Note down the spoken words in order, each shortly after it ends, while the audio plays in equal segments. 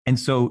And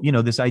so,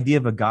 this idea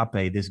of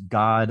agape, this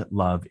God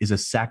love, is a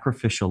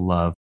sacrificial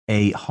love,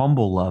 a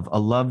humble love, a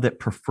love that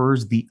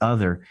prefers the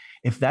other.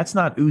 If that's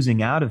not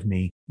oozing out of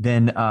me,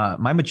 then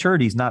my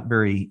maturity is not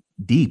very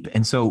deep.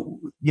 And so,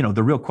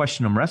 the real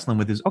question I'm wrestling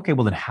with is, okay,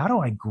 well, then how do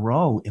I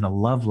grow in a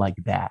love like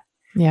that?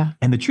 Yeah.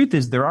 And the truth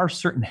is, there are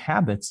certain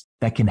habits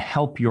that can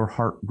help your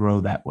heart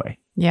grow that way.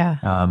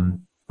 Yeah.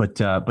 But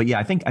yeah,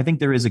 I think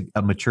there is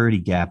a maturity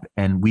gap,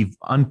 and we've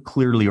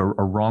unclearly or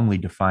wrongly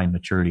defined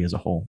maturity as a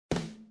whole.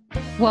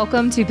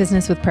 Welcome to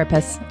Business with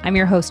Purpose. I'm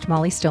your host,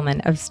 Molly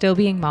Stillman of Still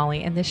Being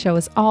Molly, and this show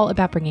is all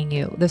about bringing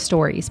you the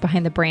stories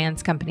behind the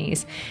brands,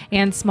 companies,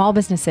 and small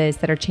businesses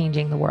that are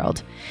changing the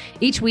world.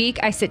 Each week,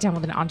 I sit down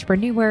with an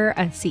entrepreneur,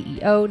 a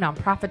CEO,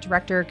 nonprofit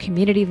director,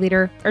 community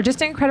leader, or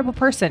just an incredible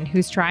person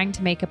who's trying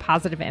to make a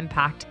positive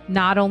impact,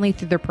 not only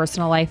through their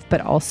personal life, but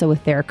also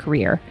with their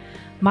career.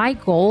 My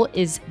goal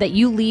is that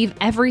you leave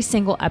every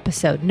single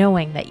episode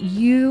knowing that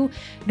you,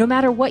 no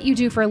matter what you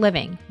do for a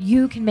living,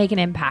 you can make an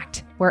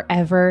impact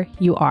wherever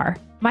you are.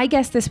 My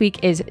guest this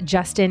week is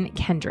Justin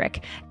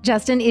Kendrick.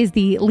 Justin is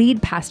the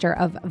lead pastor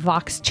of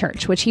Vox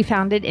Church, which he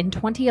founded in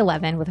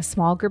 2011 with a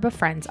small group of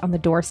friends on the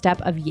doorstep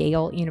of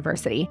Yale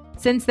University.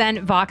 Since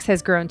then, Vox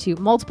has grown to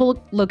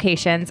multiple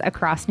locations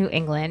across New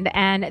England,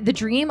 and the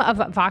dream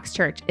of Vox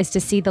Church is to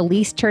see the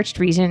least churched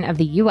region of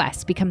the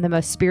U.S. become the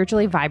most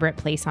spiritually vibrant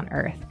place on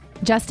earth.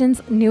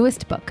 Justin's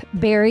newest book,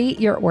 Bury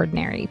Your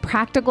Ordinary: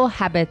 Practical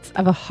Habits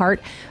of a Heart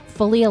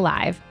Fully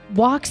Alive,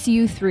 walks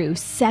you through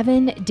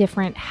 7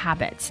 different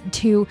habits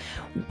to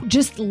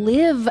just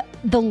live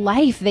the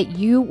life that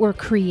you were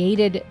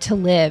created to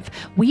live.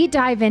 We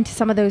dive into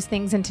some of those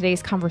things in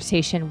today's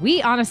conversation.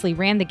 We honestly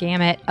ran the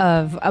gamut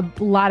of a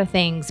lot of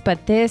things,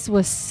 but this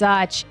was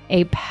such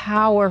a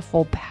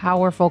powerful,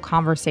 powerful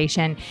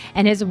conversation,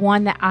 and is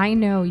one that I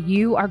know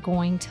you are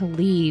going to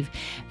leave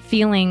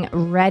feeling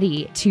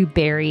ready to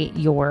bury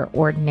your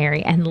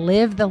ordinary and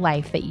live the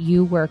life that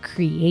you were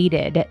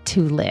created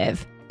to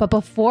live. But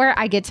before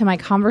I get to my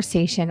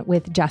conversation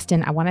with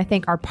Justin, I want to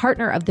thank our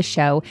partner of the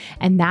show,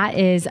 and that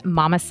is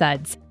Mama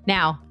Suds.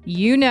 Now,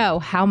 you know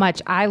how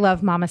much I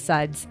love Mama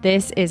Suds.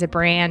 This is a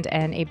brand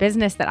and a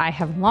business that I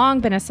have long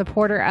been a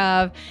supporter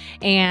of.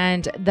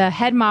 And the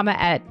head mama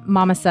at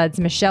Mama Suds,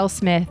 Michelle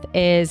Smith,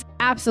 is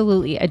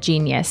absolutely a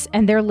genius.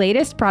 And their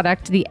latest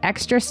product, the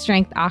Extra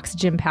Strength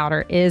Oxygen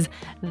Powder, is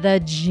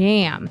the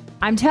jam.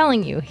 I'm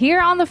telling you,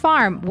 here on the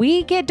farm,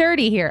 we get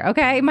dirty here,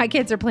 okay? My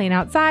kids are playing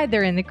outside.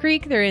 They're in the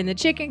creek. They're in the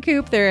chicken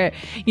coop. They're,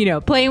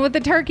 playing with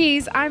the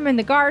turkeys. I'm in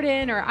the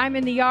garden, or I'm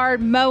in the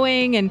yard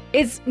mowing. And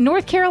it's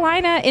North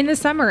Carolina in the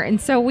summer.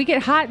 And so we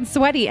get hot and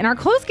sweaty and our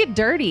clothes get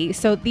dirty.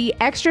 So the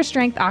Extra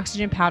Strength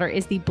Oxygen Powder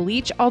is the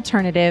bleach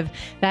alternative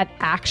that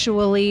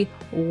actually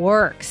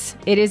works.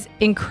 It is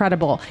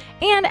incredible.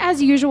 And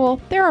as usual,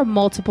 there are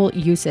multiple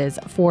uses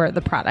for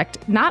the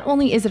product. Not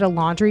only is it a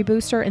laundry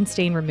booster and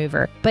stain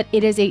remover, but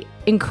it is an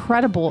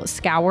incredible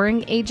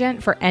scouring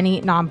agent for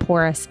any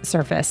non-porous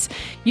surface.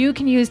 You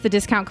can use the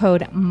discount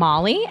code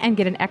MOLLY and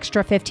get an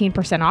extra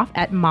 15% off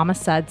at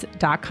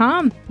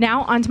mamasuds.com.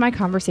 Now on to my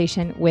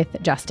conversation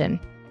with Justin.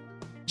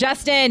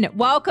 Justin,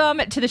 welcome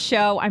to the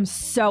show. I'm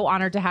so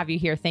honored to have you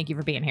here. Thank you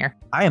for being here.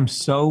 I am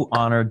so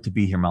honored to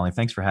be here, Molly.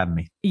 Thanks for having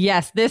me.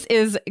 Yes, this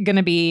is going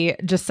to be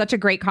just such a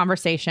great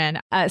conversation.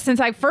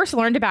 Since I first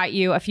learned about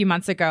you a few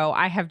months ago,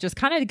 I have just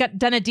kind of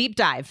done a deep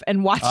dive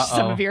and watched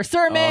some of your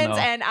sermons.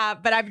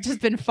 But I've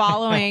just been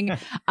following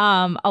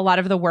a lot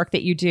of the work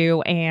that you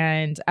do.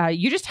 And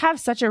you just have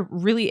such a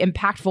really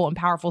impactful and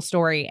powerful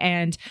story.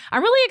 And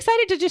I'm really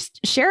excited to just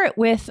share it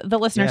with the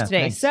listeners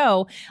today. Thanks.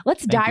 So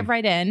let's dive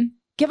right in.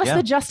 Give us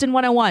the Justin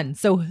 101.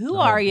 So who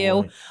are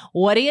you? Boy.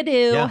 What do you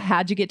do?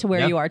 How'd you get to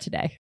where you are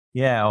today?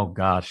 Yeah. Oh,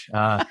 gosh.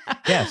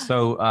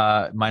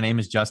 So my name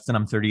is Justin.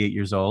 I'm 38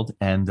 years old,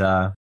 and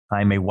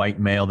I'm a white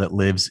male that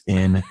lives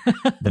in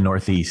the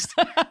Northeast.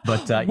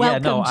 But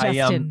Welcome,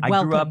 Justin.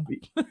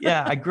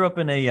 I grew up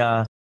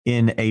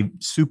in a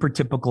super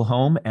typical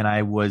home, and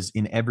I was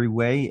in every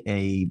way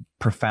a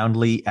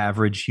profoundly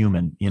average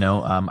human.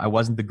 I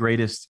wasn't the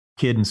greatest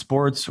kid in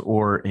sports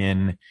or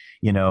in,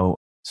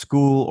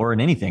 school or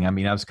in anything. I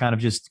mean, I was kind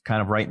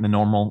of right in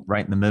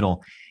the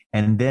middle.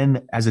 And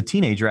then as a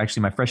teenager,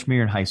 actually my freshman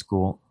year in high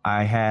school,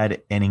 I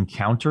had an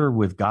encounter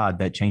with God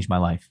that changed my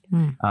life.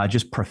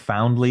 Just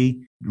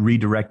profoundly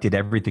redirected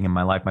everything in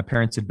my life. My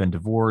parents had been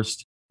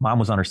divorced. Mom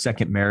was on her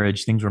second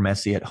marriage. Things were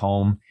messy at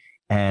home.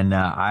 And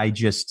I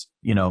just,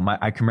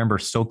 I can remember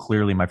so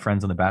clearly my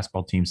friends on the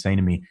basketball team saying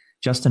to me,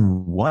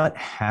 Justin, what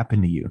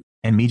happened to you?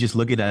 And me just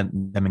looking at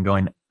them and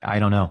going, I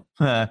don't know.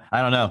 I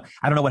don't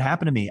know what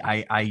happened to me.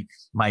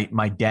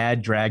 My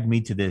dad dragged me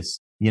to this,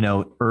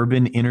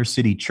 urban inner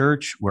city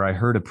church where I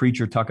heard a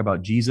preacher talk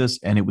about Jesus.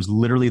 And it was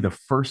literally the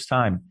first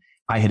time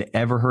I had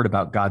ever heard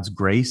about God's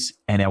grace.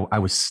 And I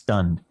was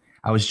stunned.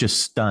 I was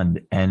just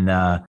stunned.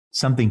 And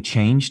something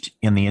changed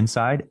in the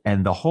inside,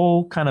 and the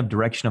whole kind of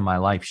direction of my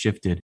life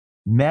shifted.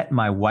 Met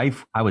my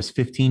wife. I was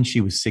 15. She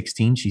was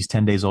 16. She's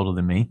 10 days older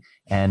than me.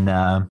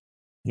 And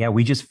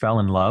we just fell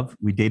in love.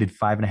 We dated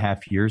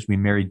 5.5 years. We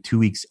married 2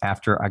 weeks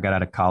after I got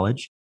out of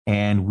college.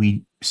 and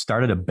we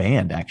started a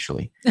band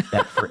actually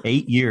that for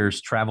 8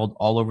 years traveled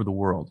all over the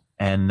world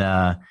and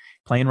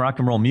playing rock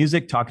and roll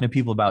music, talking to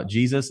people about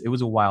Jesus. It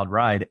was a wild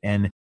ride.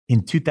 And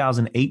in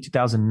 2008,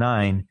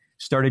 2009,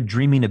 started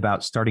dreaming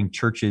about starting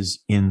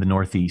churches in the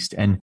Northeast.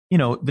 And,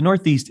 the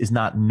Northeast is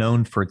not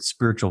known for its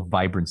spiritual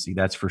vibrancy,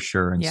 that's for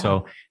sure. And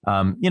so,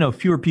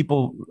 fewer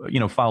people,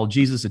 follow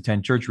Jesus,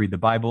 attend church, read the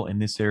Bible in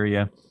this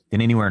area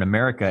than anywhere in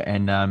America.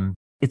 And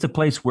it's a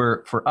place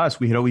where for us,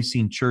 we had always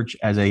seen church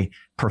as a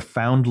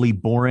profoundly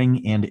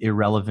boring and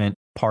irrelevant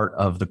part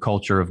of the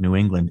culture of New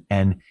England.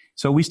 And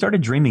so we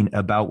started dreaming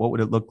about what would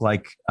it look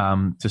like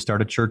to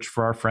start a church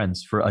for our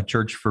friends, for a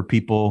church for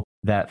people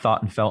that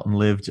thought and felt and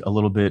lived a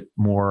little bit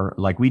more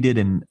like we did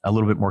and a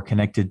little bit more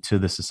connected to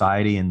the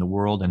society and the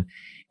world.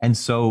 And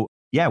so,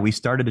 we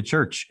started a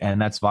church,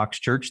 and that's Vox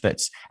Church.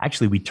 That's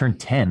actually, we turned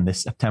 10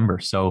 this September.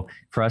 So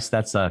for us,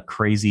 that's a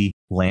crazy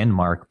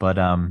landmark, but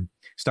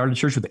started a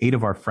church with 8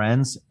 of our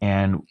friends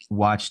and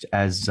watched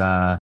as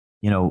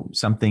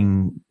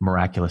something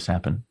miraculous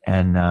happen.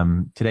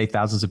 And today,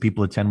 thousands of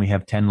people attend. We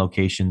have 10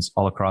 locations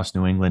all across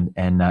New England.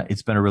 And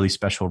it's been a really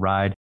special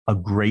ride, a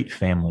great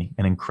family,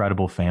 an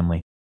incredible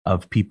family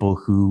of people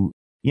who,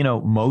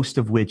 most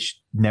of which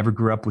never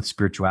grew up with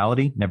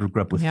spirituality, never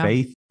grew up with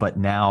faith, but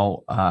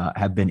now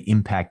have been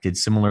impacted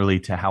similarly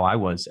to how I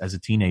was as a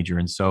teenager.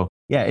 And so,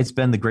 it's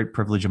been the great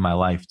privilege of my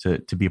life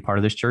to be a part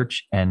of this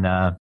church. And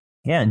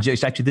and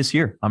just actually this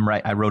year,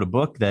 I wrote a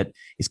book that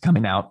is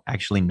coming out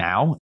actually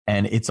now.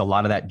 And it's a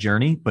lot of that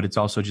journey, but it's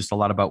also just a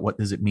lot about what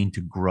does it mean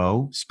to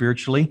grow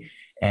spiritually.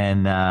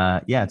 And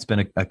it's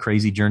been a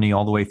crazy journey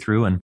all the way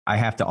through. And I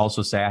have to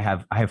also say I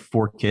have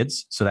 4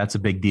 kids. So that's a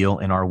big deal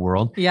in our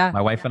world. Yeah. My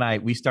wife and I,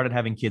 we started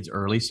having kids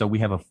early. So we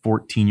have a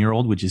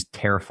 14-year-old, which is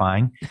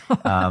terrifying.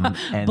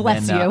 And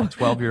Bless then you. A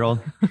 12-year-old.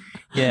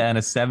 And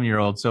a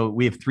 7-year-old. So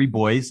we have 3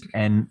 boys.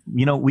 And,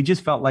 we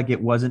just felt like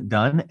it wasn't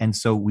done. And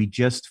so we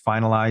just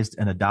finalized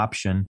an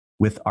adoption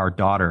with our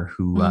daughter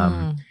who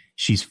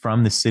she's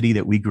from the city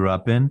that we grew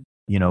up in,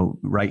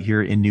 right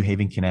here in New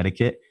Haven,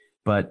 Connecticut.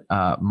 But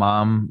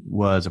mom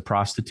was a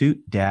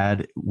prostitute,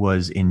 dad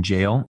was in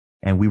jail,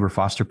 and we were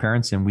foster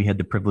parents. And we had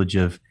the privilege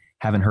of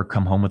having her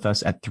come home with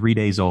us at 3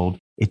 days old.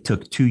 It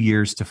took 2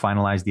 years to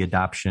finalize the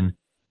adoption,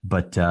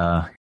 but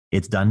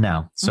it's done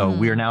now. So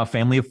we are now a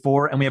family of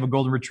 4, and we have a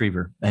golden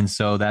retriever. And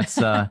so that's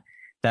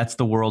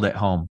the world at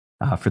home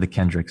for the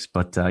Kendricks.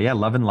 But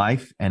loving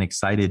life and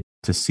excited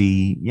to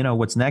see,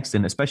 what's next,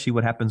 and especially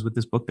what happens with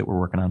this book that we're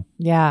working on.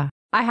 Yeah.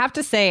 I have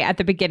to say at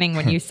the beginning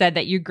when you said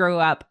that you grew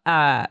up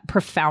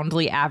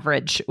profoundly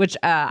average, which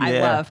I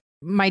love.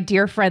 My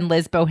dear friend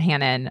Liz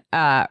Bohannon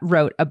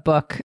wrote a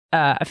book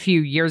a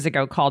few years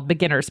ago called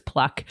Beginner's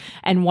Pluck.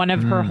 And one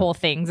of her whole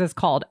things is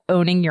called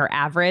Owning Your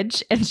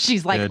Average. And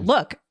she's like,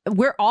 look,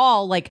 we're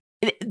all like,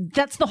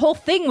 that's the whole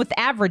thing with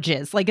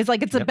averages.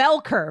 It's a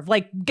bell curve.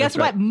 Guess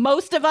what?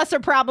 Most of us are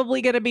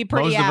probably going to be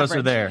pretty average. Most of us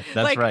are there.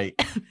 That's right.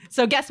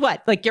 So guess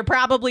what? You're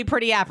probably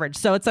pretty average.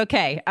 So it's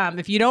okay.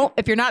 If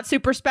you're not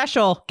super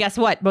special, guess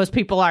what? Most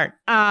people aren't.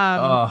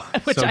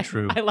 Which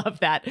true. I love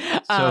that.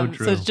 So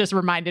true. So it's just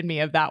reminded me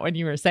of that when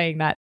you were saying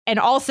that. And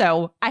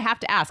also I have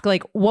to ask,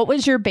 what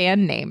was your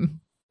band name?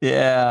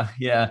 Yeah.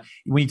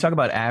 When you talk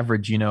about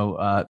average,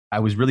 I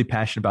was really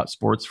passionate about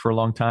sports for a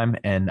long time,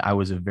 and I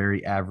was a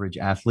very average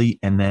athlete.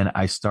 And then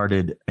I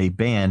started a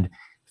band.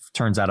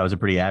 Turns out I was a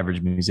pretty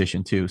average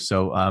musician too.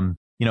 So,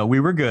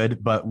 we were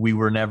good, but we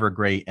were never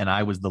great. And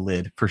I was the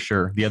lid for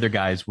sure. The other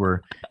guys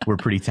were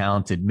pretty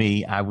talented.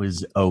 Me, I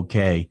was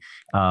okay.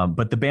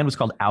 But the band was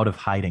called Out of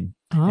Hiding.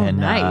 Oh, and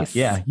nice.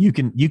 You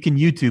can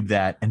YouTube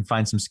that and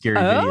find some scary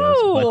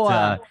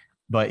videos.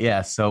 But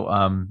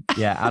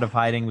Out of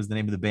Hiding was the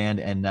name of the band.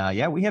 And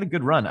we had a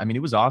good run. I mean,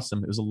 it was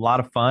awesome. It was a lot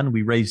of fun.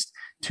 We raised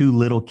 2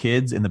 little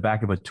kids in the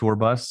back of a tour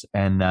bus,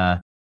 and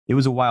it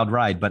was a wild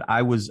ride, but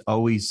I was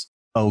always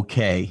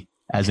okay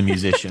as a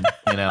musician,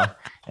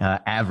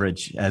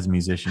 average as a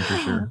musician for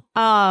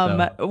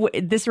sure.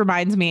 This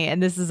reminds me,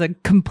 and this is a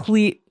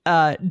complete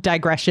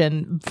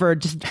digression for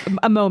just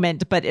a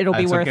moment, but it'll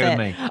be worth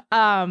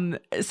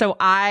it. So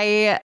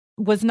I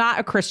was not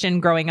a Christian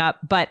growing up,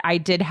 but I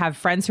did have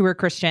friends who were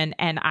Christian,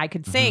 and I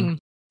could sing.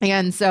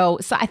 And so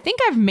I think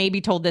I've maybe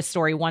told this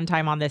story one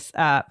time on this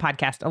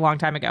podcast a long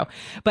time ago,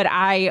 but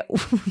I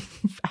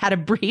had a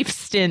brief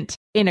stint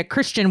in a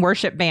Christian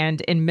worship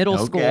band in middle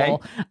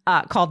school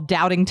called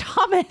Doubting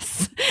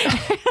Thomas.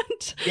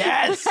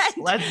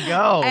 Let's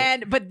go.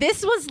 But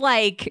this was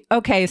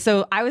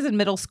so I was in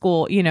middle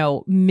school,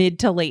 mid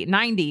to late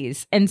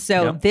 90s. And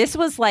so this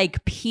was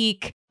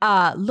peak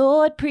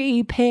Lord,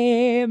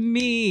 prepare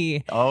me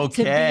to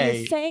be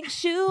a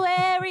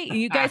sanctuary.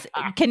 You guys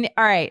all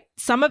right.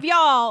 Some of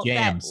y'all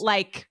jams.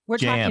 We're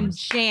talking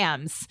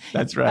jams.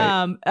 That's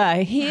right.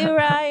 Here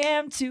I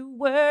am to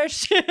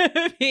worship.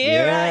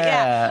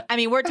 I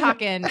mean, we're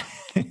talking,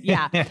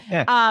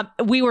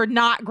 we were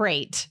not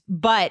great,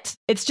 but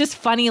it's just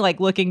funny,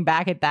 looking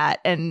back at that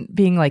and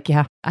being I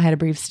had a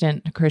brief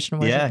stint in a Christian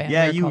worship band.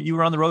 Yeah, you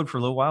were on the road for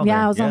a little while.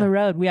 I was on the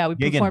road. Yeah, we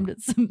performed at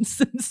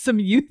some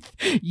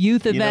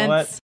youth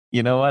events.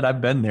 You know what?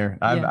 I've been there.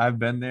 Yeah. I've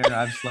been there.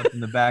 I've slept in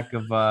the back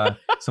of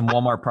some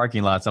Walmart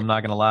parking lots. I'm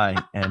not gonna lie,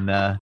 and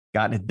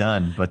gotten it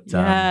done. But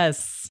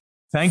Yes.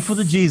 thankful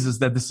to Jesus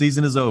that the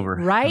season is over.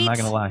 Right. I'm not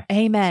gonna lie.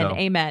 Amen. So,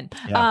 Amen.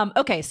 yeah.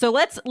 Okay. So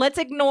let's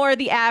ignore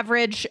the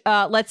average.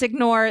 Let's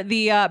ignore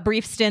the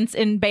brief stints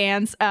in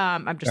bands.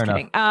 I'm just Fair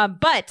kidding.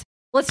 But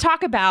let's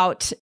talk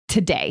about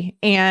today.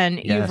 And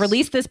Yes. you've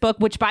released this book,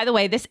 which, by the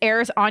way, this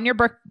airs on your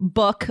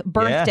book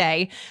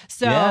birthday.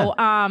 So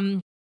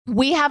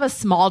we have a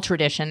small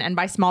tradition. And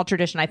by small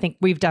tradition, I think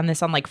we've done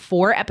this on like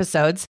 4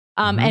 episodes.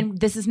 And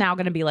this is now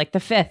going to be like the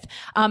 5th,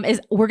 is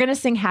we're going to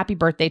sing happy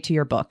birthday to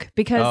your book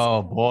because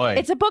Oh boy.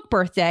 it's a book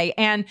birthday.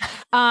 And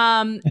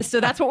so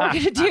that's what we're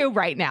going to do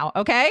right now.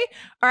 Okay.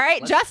 All right,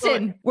 Let's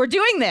Justin, we're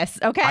doing this.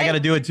 Okay. I got to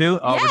do it too.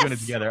 Oh, Yes. we're doing it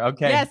together.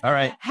 Okay. Yes. All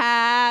right.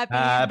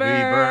 Happy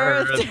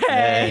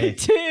birthday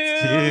to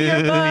your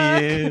to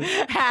book.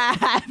 you.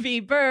 Happy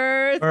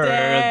birthday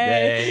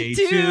Birthday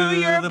to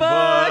your the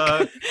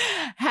book.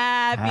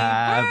 Happy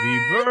Happy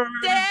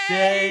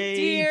birthday,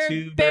 dear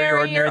to Barry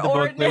Ordinary, the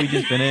book that we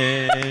just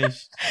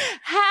finished.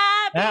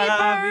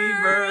 Happy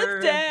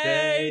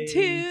birthday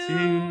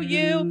to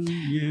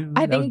you.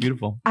 I That was think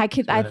beautiful. I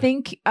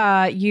think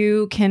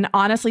you can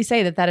honestly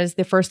say that is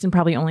the first and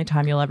probably only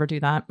time you'll ever do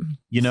that.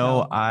 You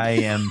know, So- I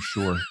am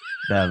sure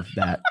of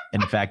that.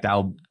 In fact,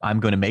 I'm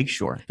going to make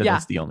sure that Yeah.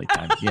 that's the only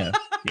time. Yeah.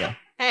 Yeah.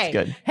 Hey,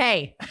 good.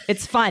 hey,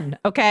 it's fun.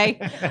 Okay.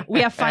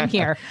 We have fun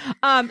here.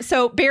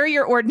 So Bury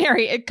Your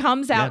Ordinary, it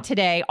comes out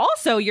today.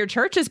 Also, your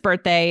church's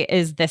birthday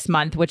is this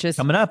month, which is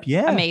Coming up.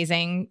 Yeah.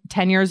 amazing.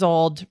 10 years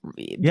old,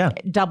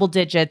 double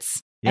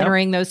digits, Yep.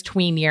 entering those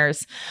tween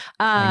years.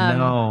 I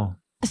know.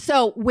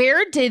 So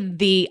where did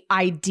the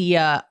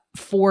idea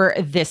for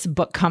this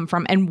book come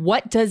from? And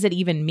what does it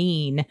even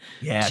mean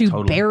Yeah, to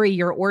totally. bury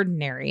your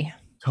ordinary?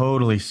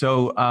 Totally.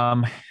 So,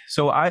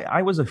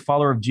 I was a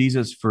follower of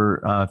Jesus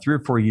for 3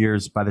 or 4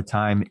 years by the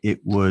time it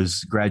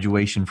was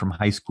graduation from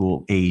high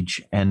school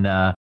age. And,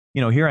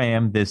 here I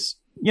am, this,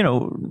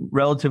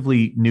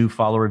 relatively new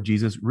follower of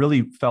Jesus,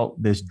 really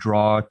felt this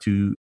draw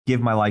to give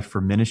my life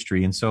for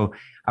ministry. And so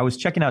I was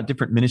checking out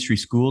different ministry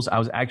schools. I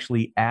was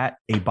actually at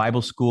a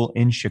Bible school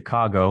in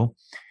Chicago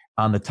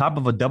on the top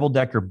of a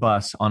double-decker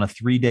bus on a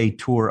 3-day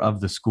tour of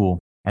the school.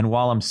 And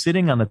while I'm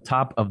sitting on the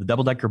top of the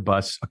double-decker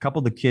bus, a couple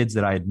of the kids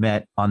that I had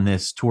met on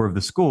this tour of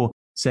the school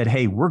said,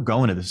 "Hey, we're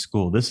going to this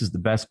school. This is the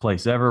best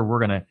place ever. We're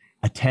going to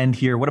attend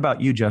here. What about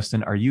you,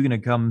 Justin? Are you going to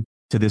come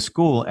to this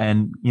school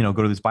and, go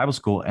to this Bible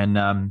school?"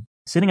 And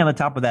sitting on the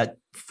top of that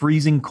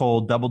freezing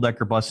cold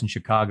double-decker bus in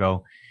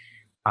Chicago,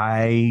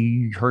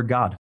 I heard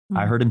God.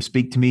 I heard him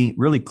speak to me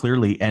really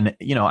clearly. And,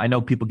 I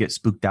know people get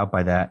spooked out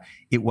by that.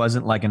 It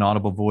wasn't like an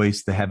audible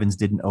voice. The heavens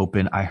didn't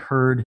open. I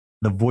heard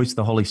the voice of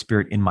the Holy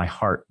Spirit in my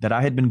heart, that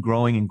I had been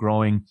growing and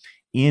growing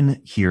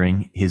in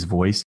hearing his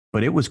voice,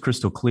 but it was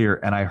crystal clear.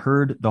 And I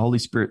heard the Holy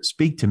Spirit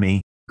speak to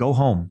me, "Go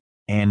home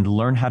and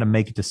learn how to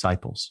make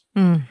disciples."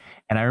 And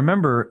I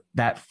remember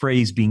that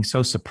phrase being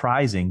so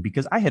surprising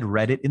because I had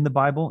read it in the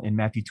Bible. In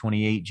Matthew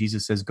 28,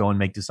 Jesus says, "Go and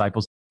make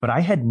disciples." But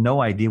I had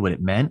no idea what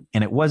it meant.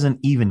 And it wasn't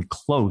even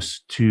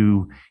close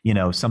to,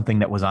 something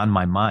that was on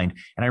my mind.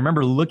 And I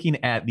remember looking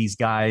at these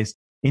guys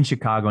in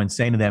Chicago and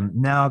saying to them,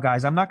 "No,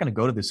 guys, I'm not going to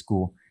go to this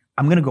school.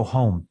 I'm going to go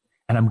home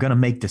and I'm going to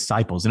make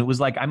disciples." And it was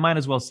like, I might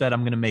as well said,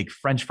 "I'm going to make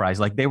French fries."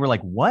 Like they were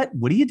like, "What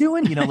are you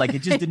doing?" Like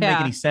it just didn't make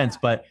any sense.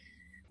 But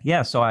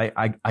yeah, so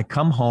I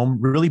come home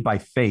really by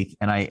faith,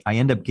 and I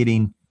end up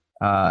getting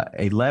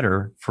a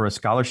letter for a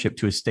scholarship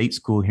to a state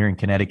school here in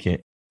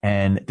Connecticut,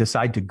 and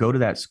decide to go to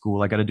that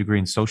school. I got a degree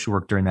in social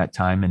work during that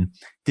time and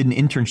did an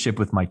internship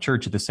with my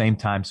church at the same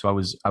time. So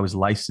I was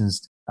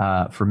licensed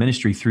for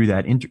ministry through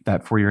that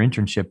 4-year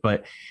internship.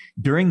 But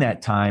during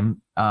that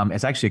time,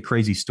 it's actually a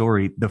crazy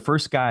story. The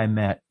first guy I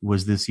met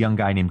was this young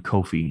guy named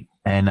Kofi.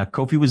 And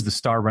Kofi was the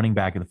star running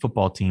back of the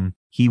football team.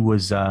 He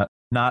was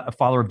not a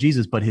follower of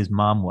Jesus, but his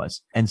mom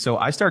was. And so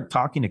I started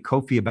talking to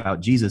Kofi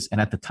about Jesus.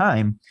 And at the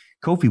time,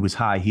 Kofi was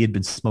high. He had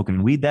been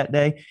smoking weed that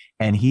day,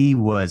 and he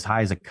was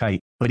high as a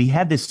kite. But he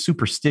had this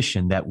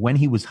superstition that when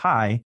he was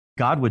high,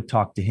 God would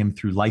talk to him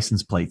through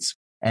license plates.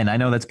 And I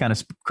know that's kind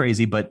of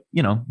crazy, but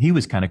he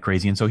was kind of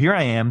crazy. And so here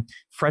I am,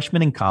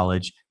 freshman in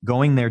college,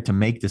 going there to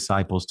make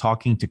disciples,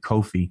 talking to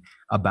Kofi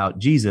about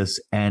Jesus.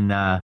 And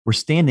we're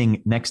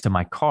standing next to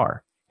my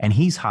car, and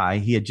he's high.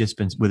 He had just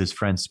been with his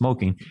friends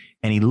smoking,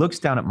 and he looks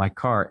down at my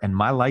car, and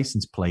my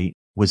license plate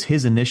was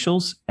his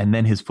initials and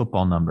then his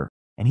football number.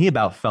 And he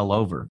about fell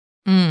over.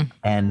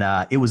 And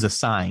it was a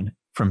sign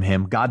from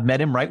him. God met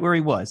him right where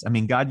he was. I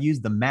mean, God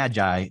used the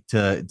Magi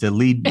to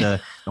lead to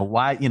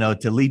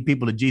lead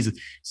people to Jesus.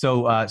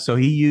 So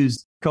he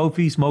used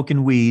Kofi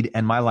smoking weed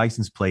and my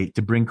license plate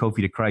to bring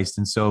Kofi to Christ.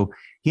 And so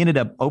he ended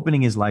up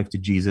opening his life to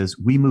Jesus.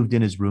 We moved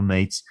in as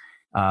roommates.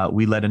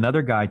 We led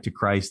another guy to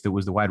Christ that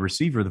was the wide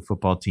receiver of the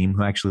football team,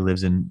 who actually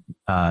lives in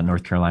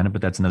North Carolina,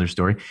 but that's another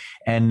story.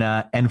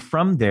 And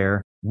from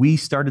there, we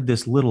started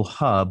this little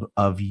hub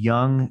of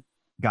young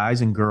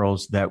guys and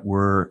girls that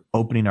were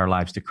opening our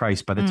lives to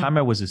Christ. By the time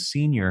I was a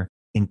senior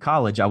in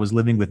college, I was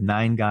living with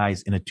 9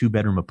 guys in a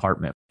 2-bedroom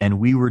apartment, and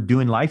we were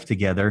doing life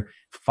together,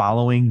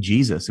 following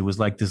Jesus. It was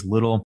like this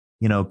little,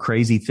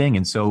 crazy thing.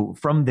 And so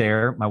from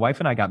there, my wife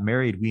and I got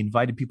married. We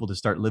invited people to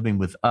start living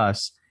with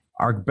us.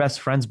 Our best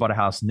friends bought a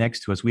house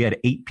next to us. We had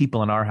 8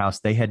 people in our house.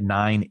 They had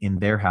 9 in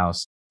their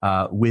house.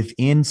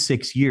 Within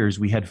 6 years,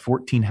 we had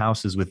 14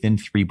 houses within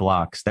 3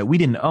 blocks that we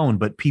didn't own,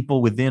 but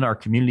people within our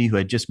community who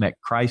had just met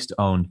Christ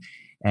owned.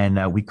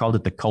 And we called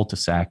it the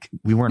cul-de-sac.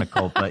 We weren't a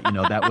cult, but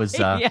that was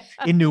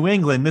in New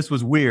England. This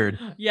was weird,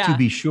 to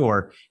be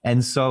sure.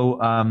 And so,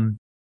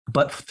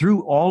 but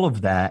through all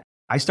of that,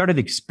 I started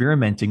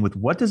experimenting with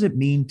what does it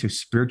mean to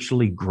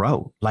spiritually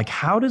grow? Like,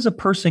 how does a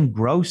person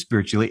grow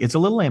spiritually? It's a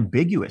little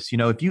ambiguous.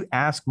 If you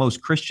ask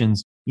most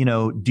Christians,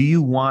 do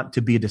you want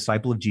to be a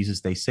disciple of Jesus?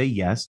 They say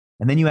yes.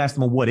 And then you ask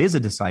them, well, what is a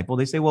disciple?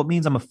 They say, well, it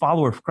means I'm a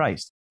follower of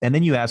Christ. And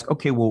then you ask,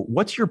 okay, well,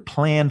 what's your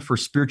plan for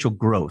spiritual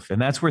growth?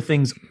 And that's where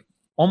things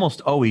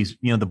almost always,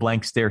 the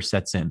blank stare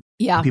sets in.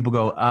 Yeah. And people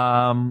go,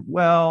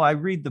 well, I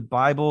read the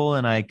Bible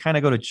and I kind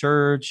of go to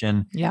church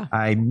and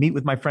I meet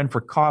with my friend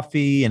for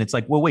coffee. And it's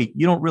like, well, wait,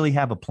 you don't really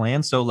have a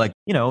plan. So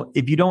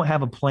if you don't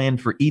have a plan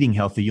for eating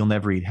healthy, you'll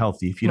never eat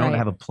healthy. If you don't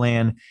have a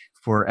plan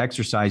for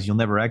exercise, you'll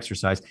never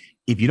exercise.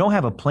 If you don't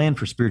have a plan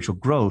for spiritual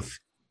growth,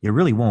 it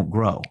really won't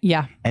grow.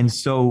 Yeah. And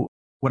so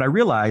what I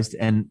realized,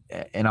 and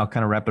I'll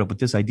kind of wrap it up with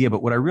this idea,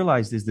 but what I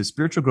realized is that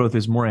spiritual growth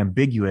is more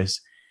ambiguous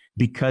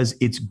because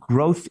it's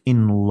growth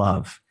in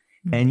love.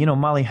 And,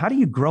 Molly, how do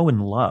you grow in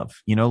love?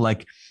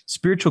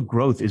 Spiritual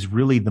growth is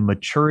really the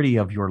maturity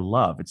of your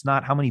love. It's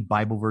not how many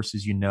Bible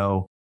verses you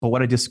know. But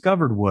what I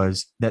discovered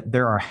was that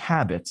there are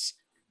habits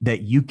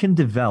that you can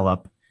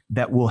develop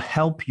that will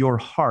help your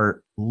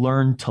heart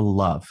learn to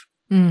love.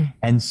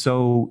 And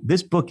so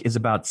this book is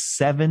about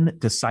 7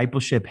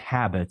 discipleship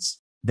habits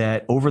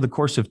that over the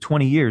course of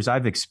 20 years,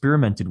 I've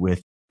experimented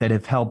with that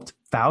have helped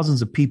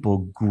thousands of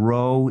people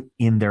grow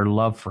in their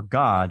love for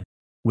God,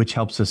 which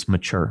helps us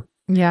mature.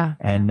 Yeah.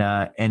 And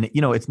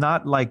it's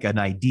not like an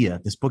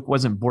idea. This book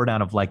wasn't born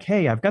out of like,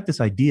 hey, I've got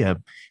this idea.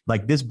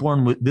 Like this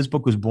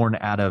book was born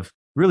out of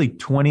really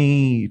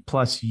 20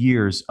 plus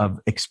years of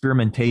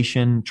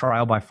experimentation,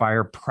 trial by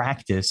fire,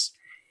 practice,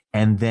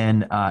 and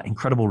then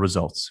incredible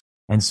results.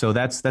 And so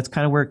that's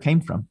kind of where it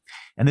came from.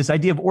 And this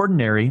idea of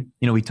ordinary,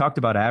 we talked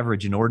about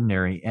average and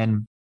ordinary,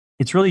 and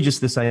it's really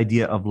just this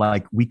idea of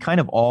like, we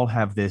kind of all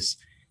have this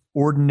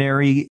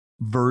ordinary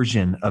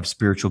version of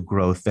spiritual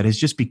growth that has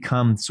just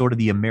become sort of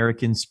the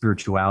American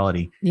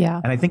spirituality. Yeah.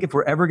 And I think if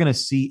we're ever going to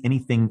see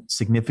anything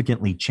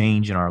significantly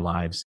change in our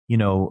lives,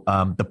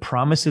 the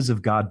promises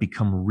of God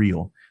become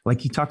real.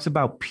 Like he talks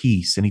about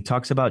peace and he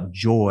talks about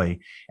joy.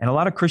 And a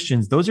lot of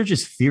Christians, those are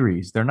just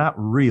theories. They're not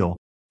real.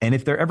 And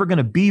if they're ever going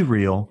to be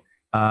real,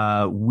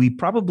 we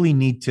probably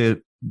need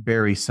to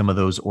bury some of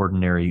those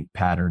ordinary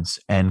patterns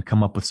and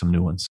come up with some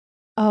new ones.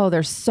 Oh,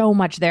 there's so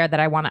much there that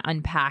I want to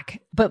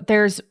unpack. But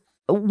there's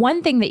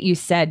one thing that you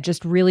said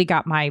just really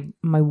got my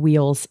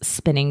wheels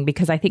spinning,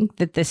 because I think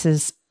that this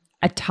is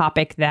a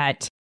topic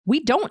that we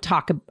don't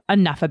talk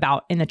enough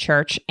about in the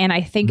church. And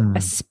I think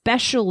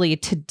especially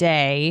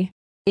today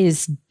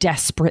is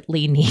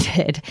desperately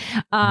needed.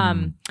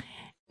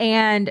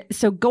 And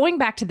so going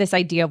back to this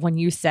idea of when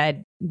you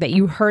said that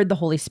you heard the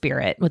Holy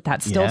Spirit with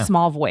that still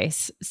small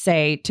voice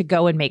say to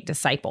go and make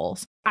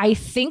disciples, I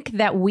think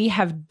that we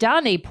have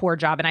done a poor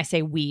job. And I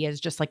say we as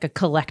just like a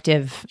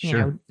collective,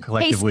 a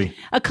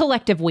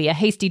collective we, a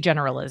hasty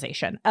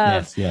generalization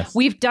of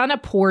we've done a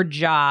poor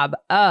job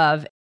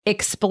of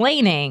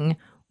explaining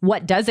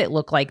what does it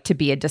look like to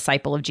be a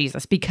disciple of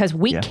Jesus, because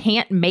we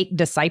can't make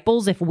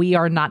disciples if we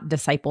are not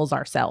disciples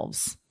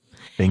ourselves.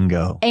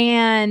 Bingo.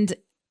 And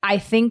I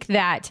think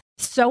that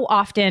so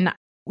often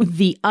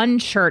the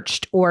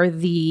unchurched or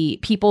the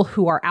people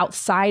who are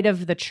outside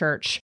of the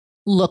church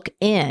look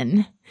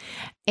in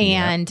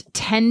and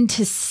tend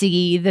to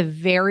see the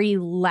very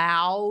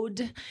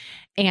loud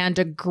and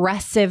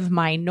aggressive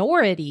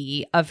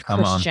minority of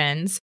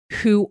Christians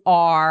who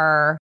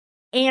are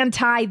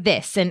anti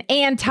this and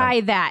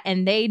anti that,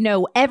 and they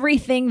know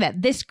everything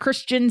that this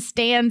Christian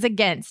stands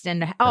against,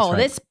 and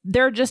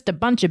they're just a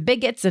bunch of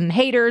bigots and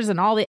haters and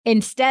all that.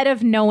 Instead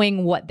of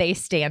knowing what they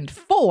stand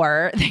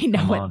for, they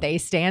know what they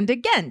stand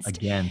against.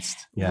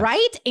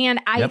 Right? And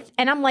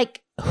I'm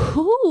like,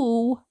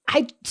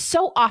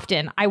 so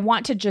often I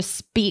want to just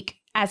speak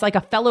as like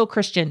a fellow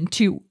Christian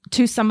to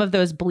some of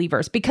those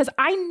believers, because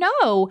I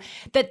know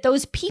that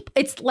those people,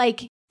 it's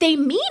like they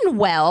mean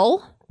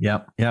well.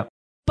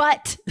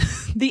 But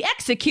the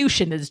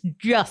execution is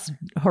just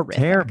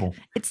horrific. Terrible.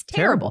 It's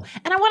terrible.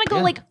 And I want to go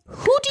like,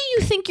 who do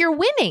you think you're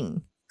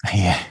winning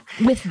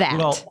with that?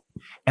 Well,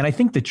 and I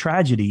think the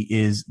tragedy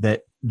is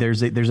that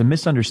there's a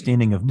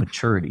misunderstanding of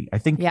maturity. I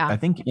think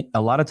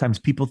a lot of times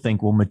people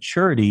think, well,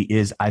 maturity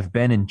is I've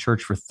been in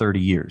church for 30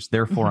 years,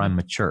 therefore I'm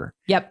mature.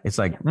 Yep. It's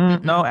like,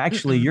 no,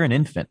 actually you're an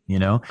infant,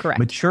 Correct.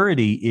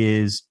 Maturity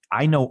is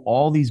I know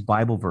all these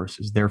Bible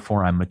verses,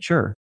 therefore I'm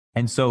mature.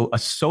 And so a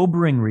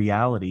sobering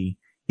reality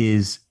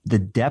is the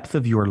depth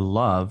of your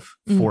love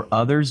for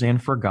others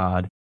and for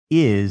God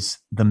is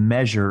the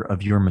measure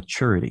of your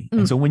maturity.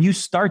 And so when you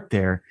start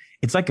there,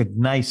 it's like a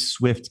nice,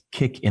 swift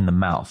kick in the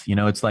mouth.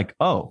 It's like,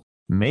 oh,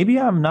 maybe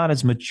I'm not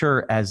as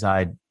mature as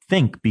I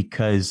think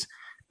because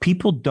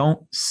people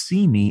don't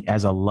see me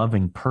as a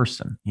loving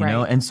person, you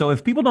know? And so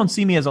if people don't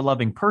see me as a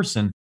loving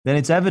person, then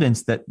it's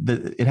evidence that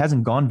it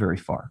hasn't gone very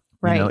far.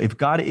 Right. If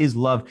God is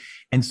love.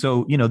 And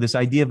so, this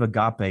idea of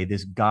agape,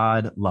 this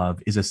God love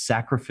is a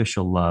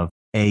sacrificial love,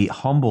 a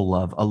humble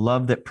love, a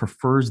love that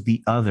prefers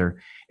the other.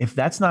 If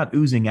that's not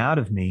oozing out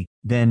of me,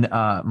 then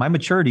my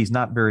maturity is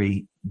not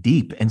very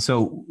deep. And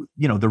so,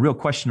 the real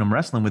question I'm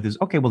wrestling with is,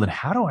 okay, well, then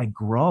how do I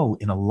grow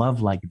in a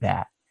love like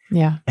that?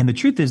 Yeah. And the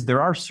truth is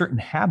there are certain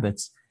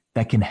habits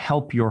that can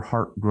help your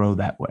heart grow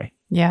that way.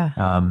 Yeah.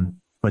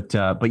 But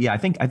yeah, I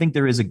think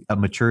there is a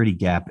maturity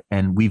gap,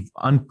 and we've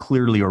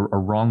unclearly or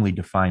wrongly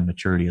defined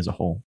maturity as a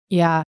whole.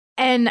 Yeah.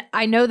 And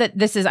I know that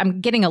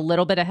I'm getting a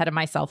little bit ahead of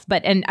myself,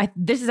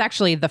 this is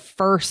actually the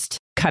first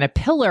kind of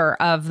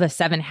pillar of the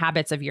 7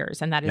 habits of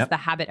yours. And that is the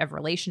habit of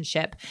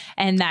relationship.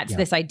 And that's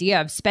this idea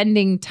of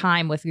spending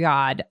time with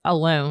God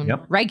alone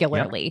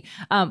regularly,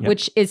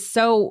 which is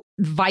so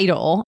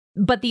vital.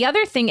 But the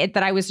other thing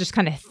that I was just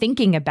kind of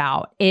thinking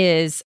about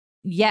is,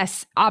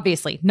 yes,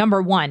 obviously,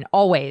 number one,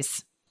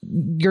 always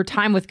your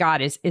time with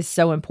God is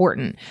so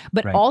important.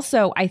 But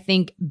also, I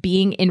think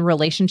being in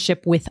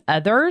relationship with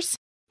others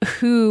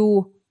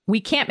who we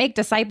can't make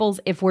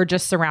disciples if we're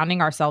just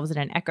surrounding ourselves in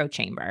an echo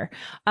chamber.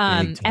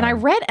 And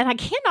I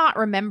cannot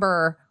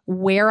remember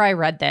where I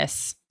read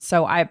this,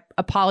 so I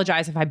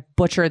apologize if I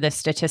butcher this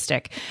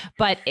statistic,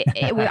 but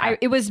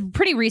it was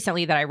pretty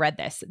recently that I read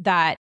this,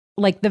 that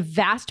like the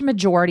vast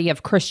majority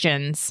of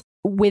Christians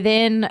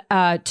within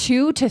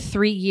 2 to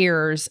 3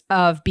 years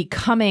of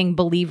becoming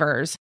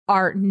believers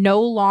are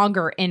no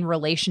longer in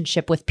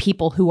relationship with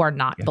people who are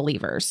not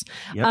believers.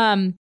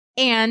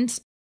 And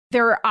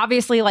they're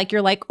obviously like,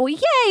 you're like, oh,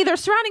 yay, they're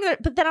surrounding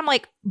it. But then I'm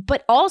like,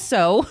 but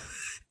also,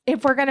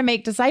 if we're going to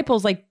make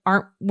disciples, like,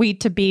 aren't we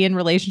to be in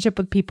relationship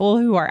with people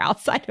who are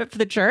outside of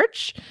the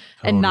church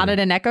and not in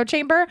an echo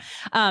chamber?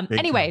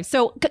 Anyway,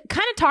 so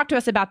kind of talk to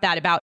us about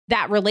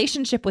that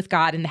relationship with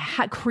God and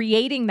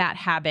creating that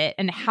habit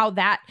and how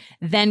that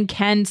then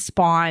can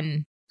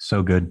spawn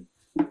so good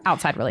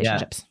outside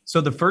relationships.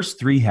 So the first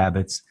 3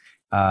 habits,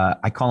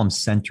 I call them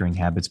centering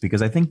habits,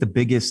 because I think the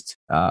biggest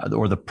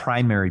or the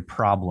primary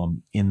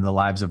problem in the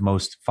lives of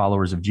most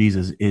followers of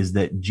Jesus is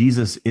that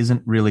Jesus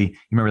isn't really, you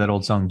remember that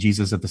old song,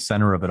 Jesus at the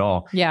center of it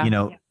all?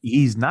 Yeah.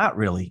 He's not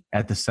really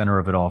at the center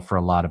of it all for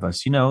a lot of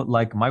us.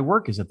 Like my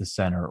work is at the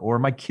center, or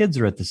my kids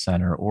are at the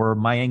center, or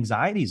my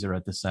anxieties are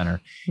at the center.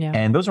 Yeah.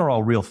 And those are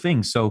all real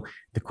things. So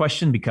the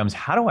question becomes,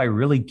 how do I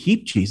really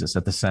keep Jesus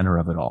at the center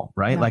of it all,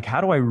 right? Like, how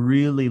do I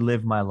really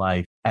live my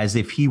life as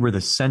if he were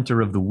the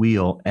center of the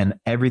wheel and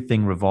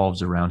everything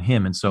revolves around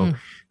him? And so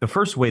the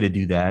first way to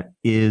do that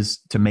is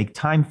to make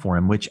time for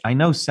him, which I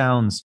know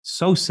sounds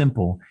so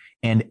simple.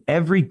 And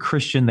every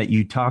Christian that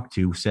you talk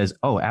to says,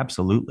 oh,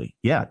 absolutely.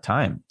 Yeah,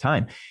 time.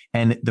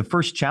 And the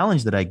first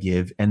challenge that I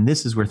give, and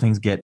this is where things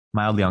get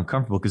mildly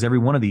uncomfortable, because every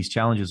one of these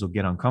challenges will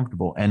get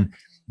uncomfortable. And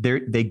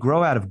they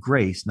grow out of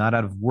grace, not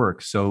out of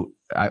work. So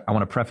I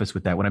want to preface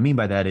with that. What I mean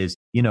by that is,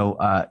 you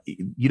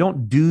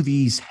don't do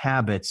these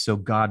habits so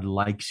God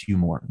likes you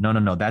more.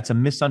 No. That's a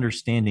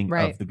misunderstanding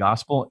of the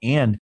gospel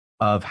and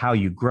of how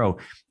you grow.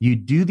 You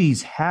do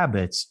these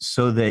habits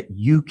so that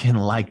you can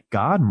like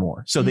God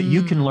more, so that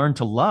you can learn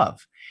to love.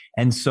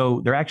 And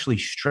so they're actually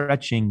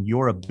stretching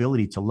your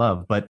ability to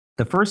love. But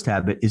the first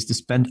habit is to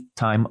spend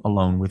time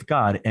alone with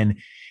God.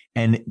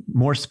 And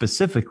more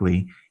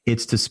specifically,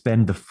 it's to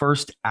spend the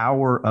first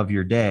hour of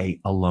your day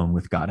alone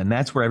with God. And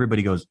that's where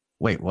everybody goes,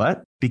 wait,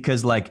 what?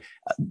 Because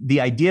the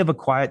idea of a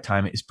quiet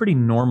time is pretty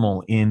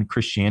normal in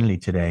Christianity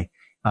today.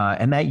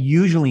 And that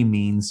usually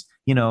means,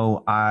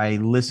 I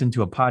listen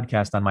to a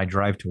podcast on my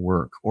drive to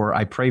work, or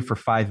I pray for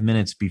 5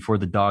 minutes before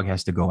the dog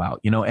has to go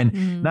out,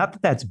 and not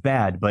that that's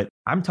bad, but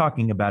I'm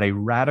talking about a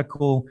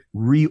radical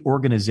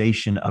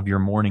reorganization of your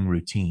morning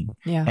routine.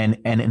 Yeah. And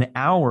an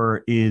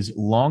hour is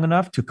long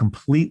enough to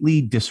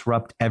completely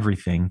disrupt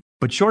everything,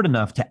 but short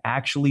enough to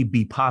actually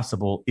be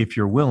possible if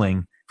you're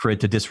willing for it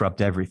to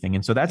disrupt everything.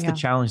 And so that's the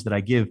challenge that I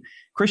give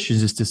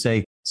Christians, is to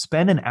say,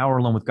 spend an hour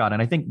alone with God.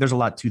 And I think there's a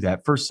lot to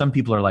that. First, some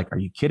people are like, are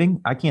you kidding?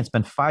 I can't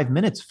spend 5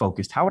 minutes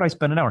focused. How would I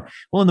spend an hour?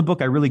 Well, in the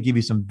book, I really give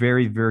you some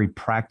very, very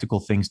practical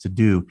things to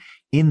do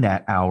in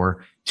that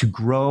hour to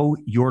grow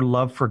your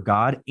love for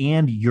God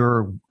and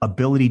your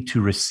ability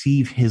to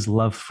receive his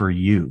love for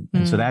you.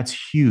 And so that's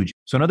huge.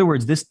 So in other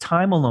words, this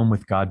time alone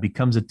with God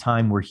becomes a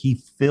time where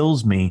he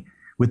fills me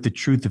with the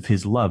truth of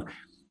his love.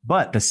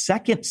 But the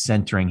second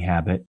centering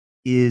habit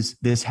is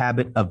this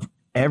habit of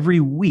every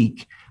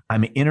week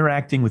I'm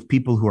interacting with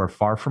people who are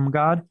far from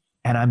God,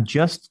 and I'm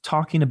just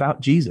talking about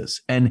Jesus.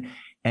 And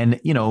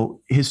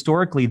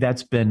historically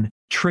that's been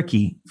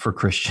tricky for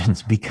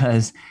Christians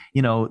because,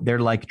 they're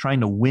like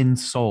trying to win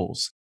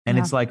souls. And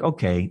it's like,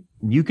 okay,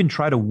 you can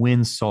try to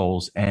win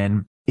souls.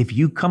 And if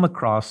you come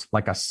across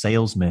like a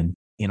salesman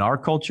in our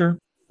culture,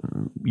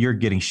 you're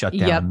getting shut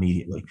down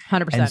immediately.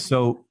 100%. And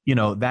so,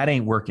 that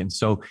ain't working.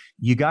 So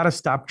you got to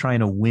stop trying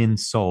to win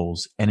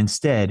souls. And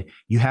instead,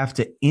 you have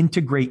to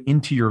integrate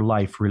into your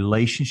life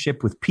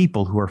relationship with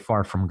people who are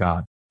far from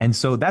God. And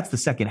so that's the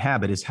second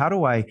habit is how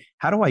do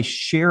I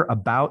share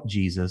about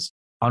Jesus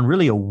on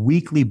really a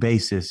weekly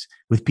basis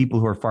with people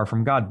who are far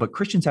from God? But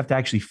Christians have to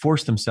actually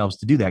force themselves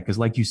to do that. Because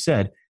like you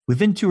said,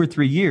 within 2 or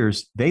 3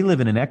 years, they live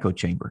in an echo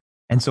chamber.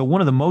 And so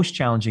one of the most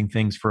challenging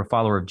things for a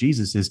follower of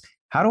Jesus is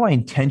how do I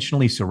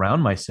intentionally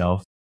surround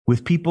myself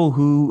with people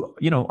who,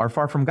 are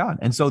far from God?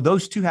 And so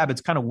those two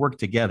habits kind of work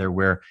together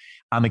where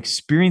I'm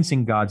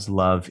experiencing God's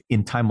love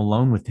in time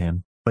alone with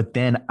him, but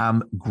then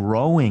I'm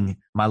growing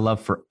my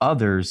love for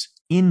others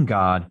in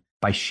God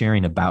by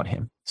sharing about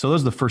him. So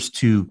those are the first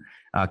two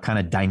kind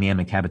of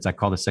dynamic habits. I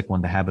call the second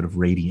one the habit of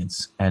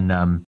radiance. And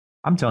I'm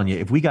telling you,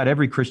 if we got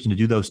every Christian to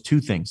do those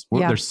two things,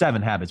 there's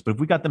 7 habits, but if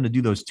we got them to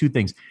do those two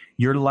things,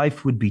 your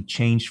life would be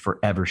changed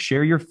forever.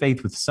 Share your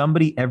faith with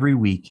somebody every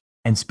week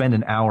and spend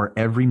an hour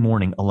every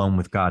morning alone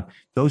with God.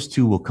 Those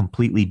two will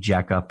completely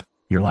jack up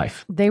your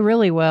life. They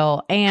really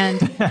will. And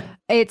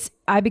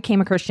I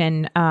became a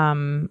Christian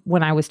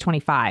when I was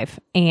 25,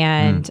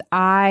 and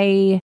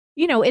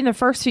in the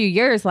first few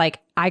years,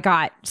 I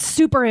got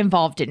super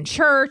involved in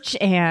church,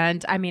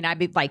 and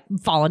I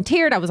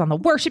volunteered. I was on the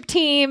worship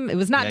team. It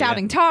was not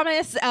Doubting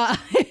Thomas.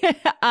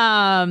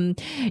 I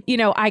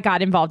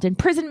got involved in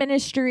prison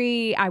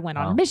ministry. I went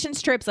on mission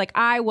trips.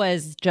 I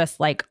was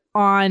just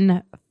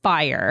on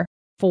fire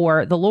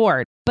for the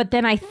Lord. But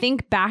then I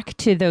think back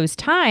to those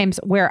times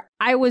where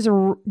I was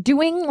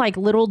doing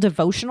little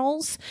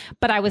devotionals,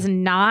 but I was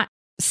not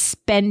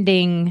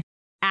spending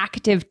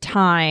active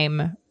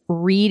time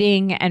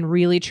reading and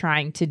really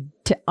trying to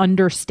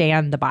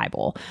understand the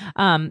Bible.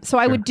 So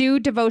I would do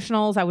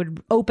devotionals. I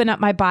would open up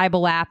my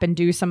Bible app and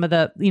do some of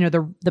the,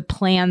 the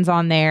plans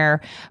on there,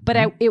 but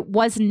it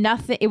was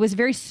nothing. It was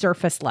very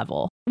surface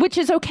level, which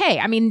is okay.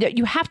 I mean,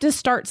 you have to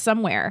start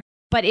somewhere,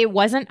 but it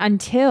wasn't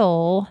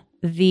until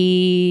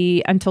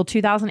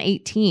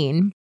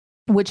 2018,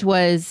 which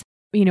was,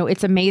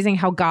 it's amazing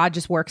how God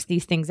just works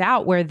these things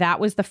out, where that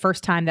was the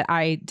first time that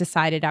I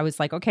decided I was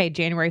okay,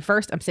 January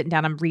 1st, I'm sitting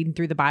down, I'm reading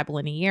through the Bible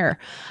in a year.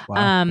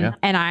 Wow,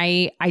 and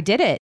I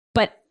did it.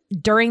 But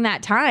during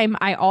that time,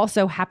 I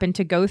also happened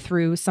to go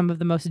through some of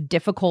the most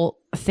difficult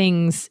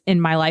things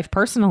in my life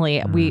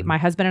personally. My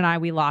husband and I,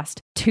 we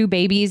lost 2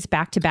 babies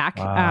back to back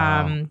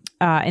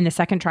in the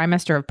second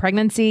trimester of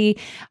pregnancy.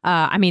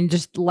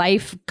 Just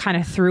life kind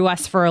of threw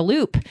us for a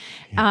loop.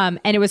 And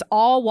it was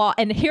all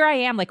and here I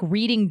am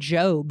reading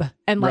Job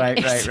and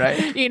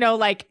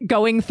right.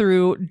 Going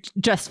through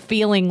just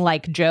feeling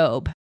like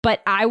Job.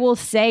 But I will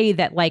say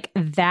that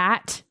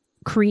that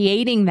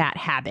creating that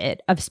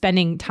habit of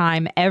spending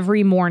time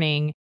every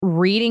morning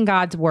reading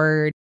God's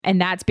word.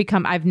 And that's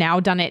become, I've now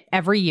done it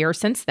every year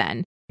since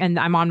then. And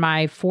I'm on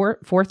my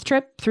fourth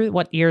trip through,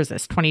 what year is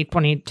this?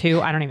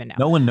 2022? I don't even know.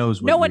 No one knows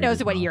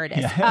what year it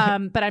is.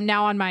 But I'm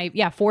now on my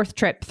 4th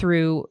trip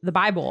through the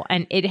Bible.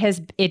 And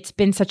it's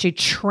been such a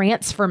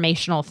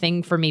transformational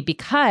thing for me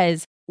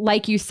because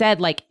like you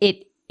said,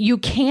 you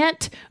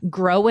can't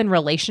grow in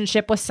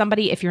relationship with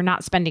somebody if you're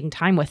not spending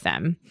time with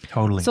them.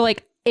 Totally. So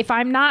if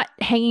I'm not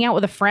hanging out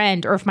with a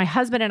friend, or if my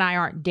husband and I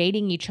aren't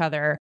dating each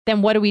other,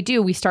 then what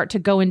do? We start to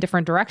go in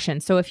different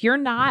directions. So if you're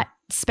not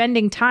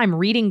spending time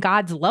reading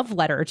God's love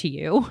letter to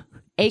you,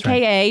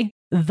 AKA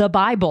the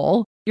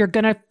Bible, you're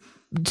going to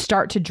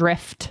start to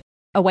drift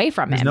away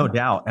from him. There's no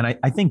doubt. And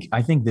I think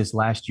this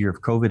last year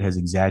of COVID has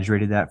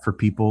exaggerated that for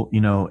people,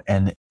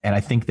 and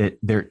I think that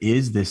there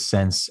is this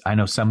sense, I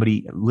know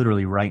somebody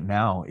literally right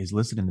now is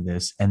listening to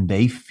this and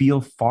they feel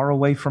far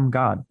away from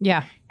God.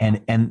 Yeah.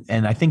 And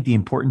I think the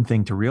important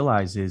thing to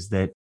realize is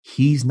that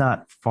he's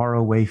not far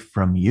away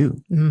from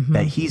you,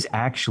 that he's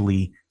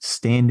actually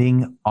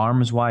standing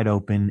arms wide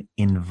open,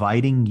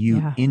 inviting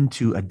you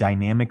into a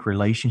dynamic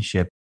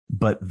relationship.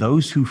 But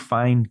those who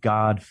find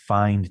God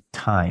find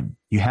time.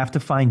 You have to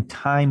find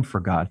time for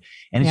God.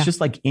 And it's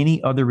just like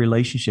any other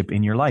relationship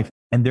in your life.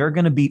 And there are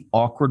going to be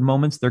awkward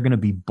moments. There are going to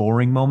be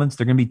boring moments.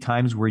 There are going to be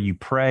times where you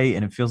pray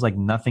and it feels like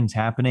nothing's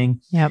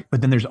happening. Yep.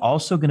 But then there's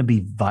also going to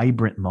be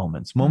vibrant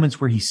moments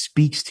where he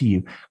speaks to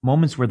you,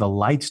 moments where the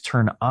lights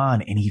turn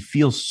on and he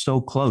feels so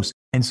close.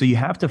 And so you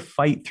have to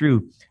fight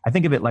through. I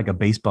think of it like a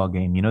baseball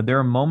game. There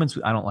are moments,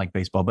 I don't like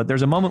baseball, but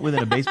there's a moment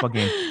within a baseball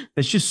game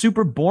that's just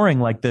super boring.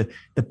 Like the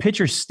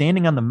pitcher's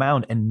standing on the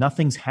mound and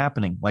nothing's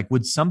happening.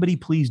 Would somebody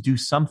please do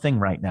something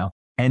right now?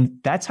 And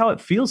that's how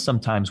it feels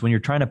sometimes when you're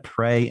trying to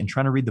pray and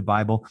trying to read the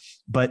Bible.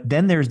 But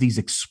then there's these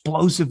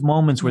explosive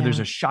moments where there's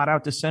a shot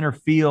out to center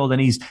field and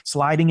he's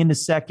sliding into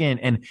second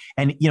and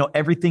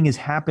everything is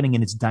happening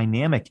and it's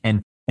dynamic.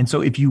 And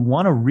so if you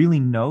want to really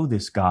know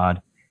this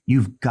God,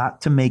 you've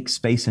got to make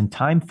space and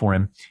time for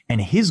him. And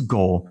his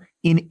goal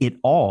in it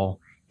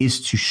all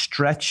is to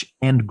stretch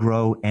and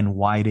grow and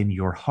widen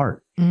your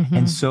heart.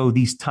 And so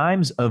these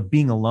times of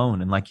being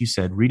alone, and like you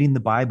said, reading the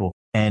Bible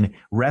and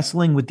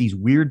wrestling with these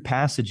weird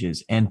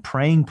passages and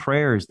praying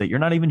prayers that you're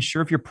not even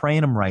sure if you're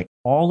praying them right,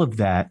 all of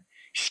that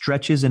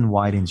stretches and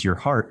widens your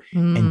heart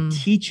and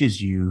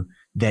teaches you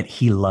that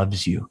he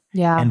loves you.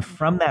 Yeah. And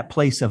from that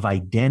place of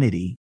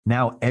identity,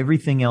 now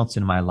everything else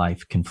in my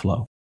life can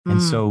flow.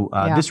 And so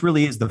this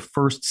really is the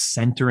first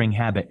centering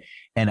habit.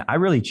 And I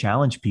really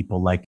challenge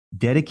people, like,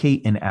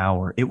 dedicate an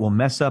hour. It will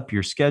mess up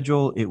your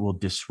schedule. It will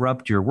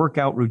disrupt your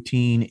workout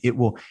routine. It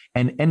will,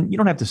 and you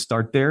don't have to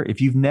start there. If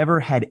you've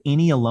never had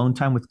any alone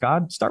time with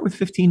God, start with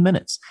 15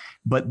 minutes,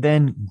 but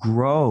then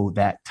grow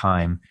that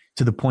time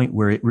to the point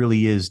where it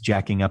really is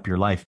jacking up your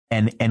life.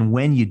 And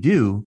when you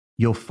do,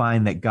 you'll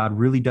find that God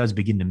really does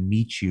begin to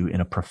meet you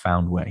in a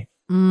profound way.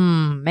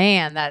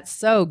 Man, that's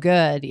so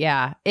good.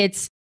 Yeah.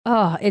 It's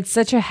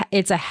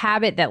a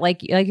habit that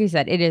like you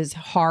said, it is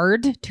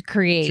hard to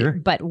create, Sure.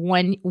 but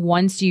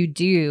once you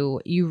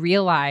do, you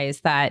realize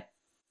that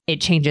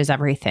it changes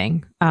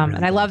everything. Really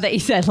and I love that you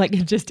said, like,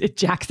 it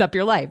jacks up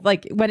your life,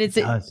 like when it's,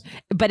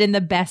 but in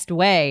the best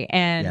way.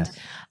 And,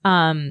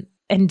 Yes.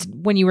 And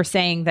when you were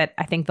saying that,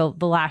 I think the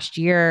last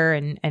year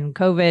and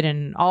COVID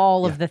and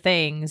all of the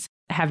things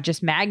have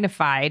just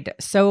magnified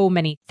so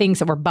many things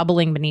that were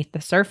bubbling beneath the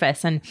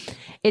surface. And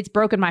it's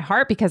broken my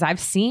heart because I've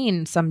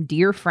seen some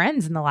dear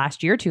friends in the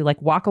last year or two,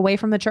 like, walk away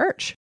from the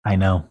church. I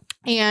know.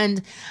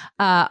 And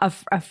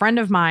a friend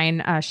of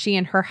mine, she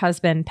and her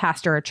husband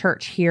pastor a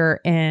church here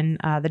in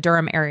the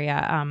Durham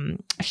area.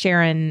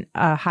 Sharon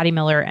Hottie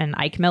Miller and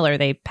Ike Miller,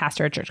 they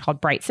pastor a church called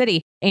Bright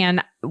City.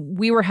 And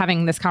we were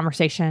having this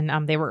conversation.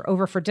 They were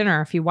over for dinner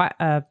a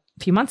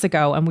few months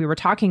ago, and we were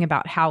talking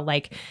about how,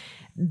 like,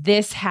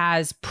 this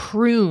has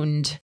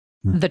pruned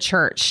the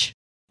church.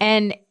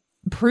 And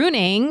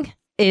pruning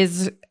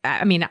is,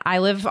 I mean, I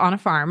live on a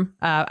farm.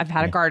 I've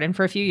had a garden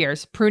for a few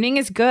years. Pruning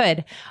is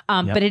good,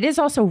 but it is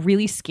also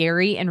really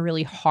scary and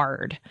really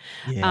hard.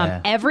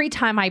 Yeah. Every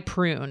time I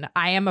prune,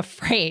 I am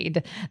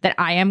afraid that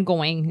I am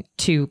going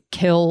to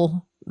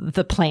kill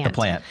the plant.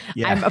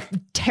 Yeah.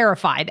 I'm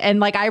terrified. And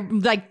like, I'm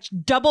like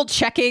double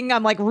checking.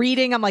 I'm like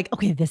reading. I'm like,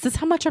 okay, this is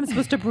how much I'm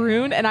supposed to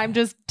prune. And I'm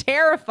just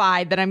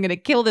terrified that I'm going to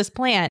kill this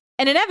plant.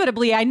 And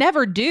inevitably I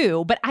never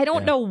do, but I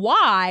don't know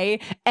why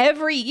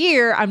every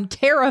year I'm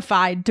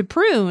terrified to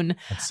prune.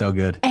 That's so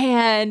good.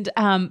 And,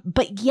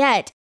 but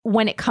yet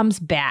when it comes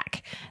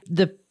back,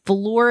 the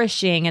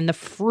flourishing and the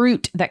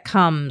fruit that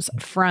comes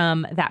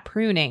from that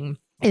pruning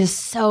is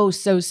so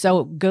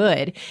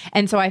good.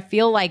 And so I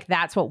feel like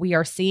that's what we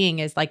are seeing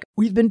is, like,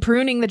 we've been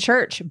pruning the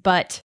church,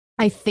 but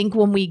I think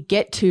when we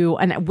get to,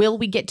 and will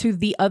we get to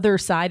the other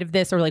side of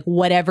this, or like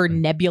whatever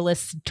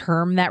nebulous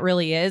term that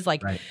really is,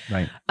 like,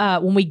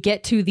 right. When we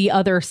get to the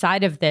other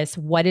side of this,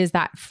 what is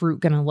that fruit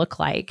going to look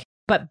like?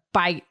 But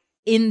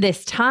in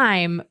this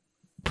time,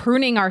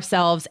 pruning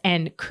ourselves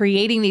and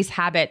creating these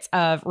habits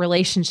of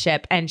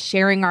relationship and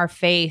sharing our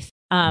faith,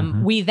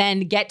 we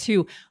then get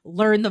to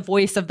learn the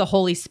voice of the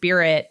Holy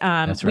Spirit.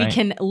 We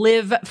can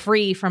live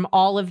free from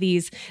all of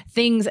these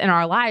things in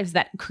our lives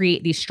that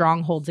create these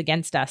strongholds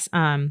against us.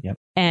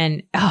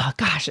 And oh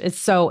gosh, it's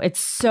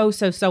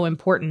so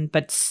important,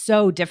 but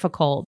so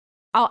difficult.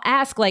 I'll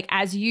ask, like,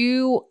 as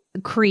you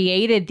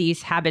created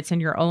these habits in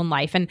your own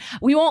life, and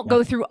we won't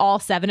go through all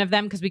 7 of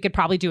them because we could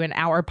probably do an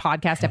hour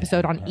podcast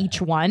episode on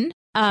each one.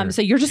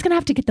 So you're just going to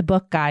have to get the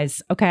book,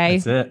 guys. Okay.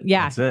 That's it.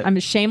 Yeah. That's it. I'm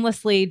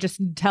shamelessly just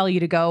tell you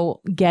to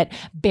go get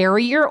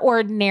Bury Your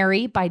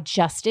Ordinary by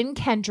Justin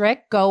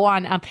Kendrick. Go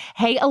on.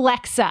 Hey,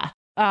 Alexa.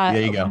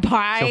 There you go.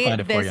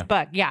 Buy this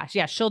book. Yeah.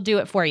 She'll do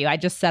it for you. I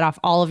just set off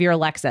all of your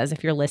Alexas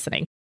if you're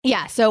listening.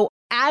 Yeah. So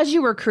as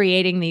you were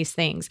creating these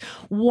things,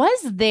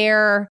 was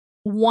there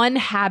one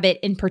habit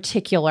in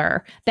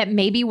particular that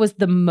maybe was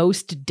the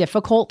most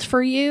difficult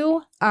for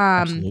you?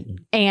 Absolutely.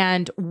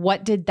 And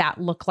what did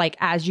that look like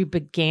as you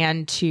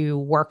began to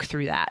work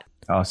through that?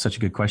 Oh, such a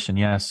good question.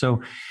 Yeah.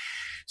 So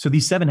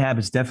these 7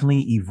 habits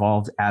definitely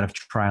evolved out of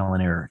trial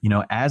and error. You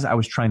know, as I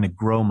was trying to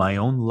grow my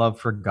own love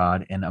for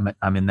God, and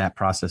I'm in that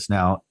process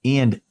now,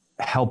 and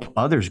help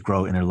others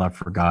grow in their love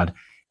for God.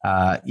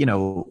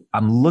 I'm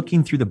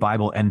looking through the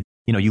Bible, and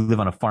you live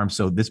on a farm,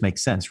 so this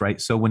makes sense,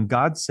 right? So when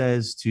God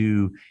says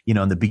to,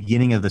 in the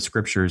beginning of the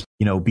scriptures,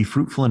 be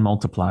fruitful and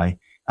multiply,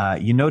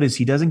 you notice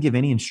he doesn't give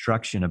any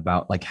instruction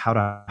about like how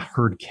to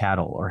herd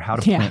cattle or how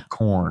to plant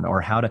corn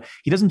or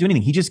he doesn't do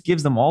anything. He just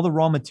gives them all the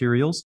raw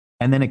materials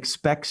and then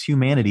expects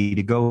humanity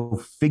to go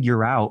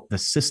figure out the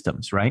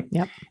systems, right?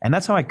 Yep. And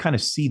that's how I kind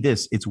of see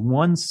this. It's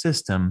one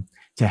system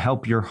to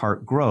help your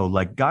heart grow.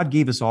 Like, God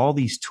gave us all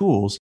these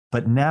tools,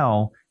 but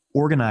now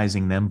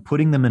organizing them,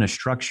 putting them in a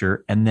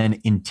structure, and then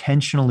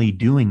intentionally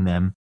doing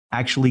them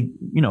actually,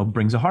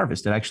 brings a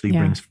harvest. It actually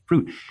brings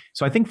fruit.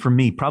 So I think for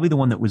me, probably the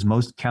one that was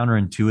most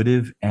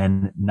counterintuitive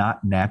and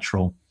not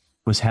natural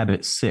was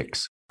habit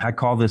 6. I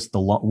call this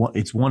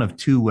it's one of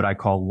 2 what I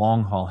call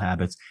long haul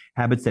habits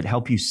that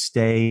help you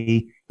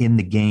stay in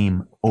the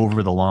game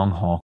over the long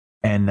haul.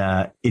 And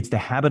it's the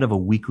habit of a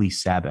weekly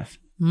Sabbath.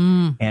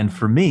 And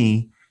for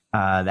me,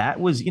 that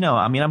was,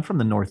 I'm from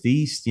the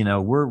Northeast,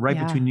 we're right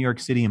between New York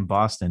City and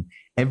Boston.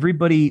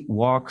 Everybody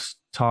walks,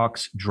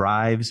 talks,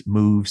 drives,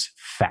 moves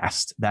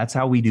fast. That's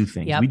how we do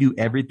things. We do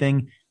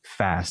everything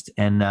fast.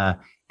 And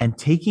And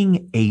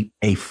taking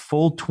a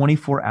full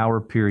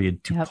 24-hour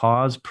period to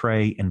pause,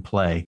 pray, and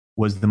play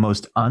was the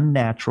most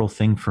unnatural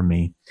thing for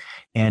me.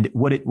 And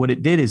what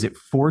it did is it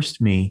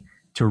forced me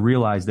to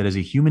realize that as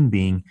a human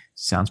being,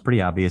 sounds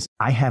pretty obvious,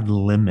 I have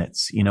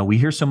limits. We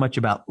hear so much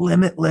about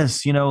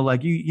limitless,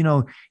 like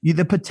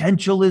the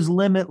potential is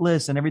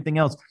limitless and everything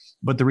else.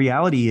 But the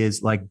reality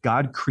is, like,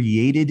 God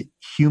created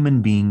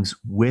human beings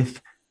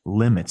with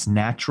limits,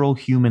 natural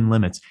human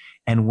limits.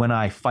 And when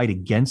I fight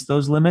against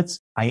those limits,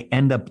 I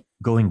end up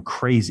going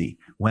crazy.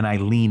 When I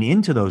lean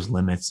into those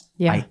limits,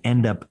 I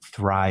end up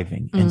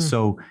thriving. And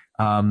so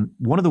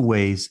one of the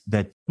ways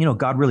that,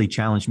 God really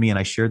challenged me, and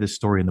I share this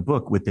story in the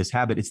book with this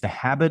habit, it's the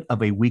habit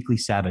of a weekly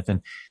Sabbath.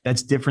 And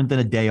that's different than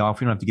a day off.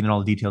 We don't have to get into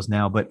all the details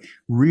now, but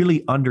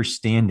really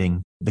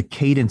understanding the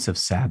cadence of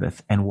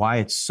Sabbath and why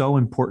it's so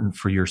important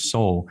for your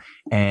soul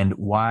and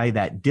why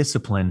that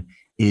discipline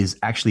is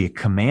actually a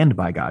command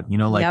by God.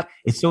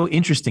 It's so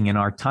interesting in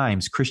our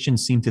times.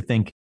 Christians seem to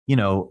think,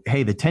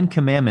 hey, the 10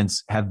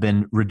 commandments have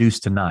been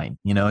reduced to 9.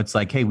 It's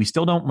like, hey, we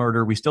still don't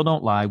murder. We still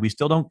don't lie. We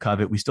still don't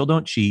covet. We still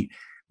don't cheat.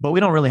 But we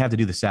don't really have to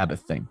do the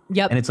Sabbath thing.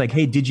 And it's like,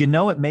 hey, did you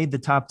know it made the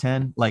top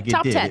 10? Like it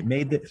did.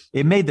 10.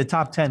 It made the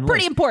top 10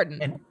 pretty list.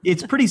 Important. And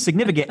it's pretty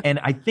significant. And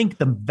I think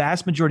the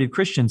vast majority of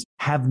Christians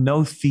have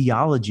no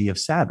theology of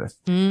Sabbath.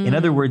 In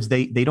other words,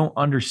 they don't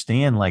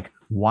understand, like,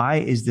 why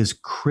is this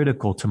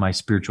critical to my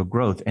spiritual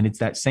growth? And it's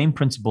that same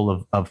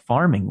principle of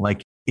farming.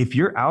 Like, if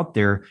you're out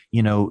there,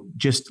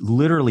 just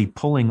literally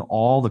pulling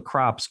all the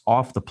crops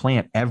off the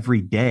plant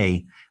every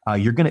day,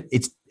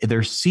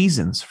 there's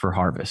seasons for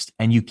harvest,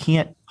 and you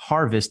can't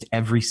harvest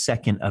every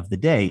second of the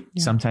day.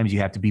 Sometimes you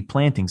have to be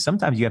planting.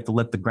 Sometimes you have to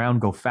let the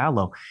ground go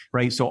fallow,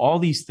 right? So all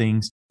these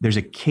things, there's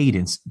a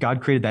cadence.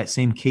 God created that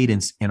same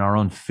cadence in our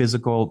own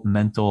physical,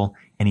 mental,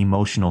 and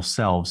emotional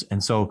selves.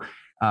 And so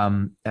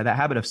that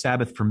habit of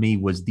Sabbath for me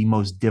was the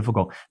most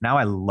difficult. Now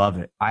I love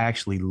it. I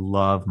actually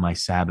love my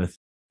Sabbath.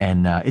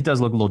 And it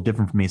does look a little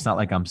different for me. It's not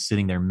like I'm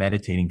sitting there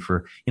meditating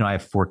for, I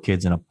have 4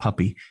 kids and a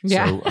puppy, so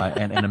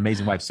and an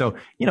amazing wife. So,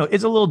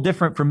 it's a little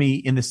different for me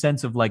in the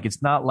sense of, like,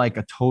 it's not like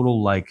a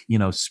total, like,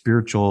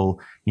 spiritual,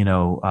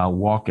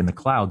 walk in the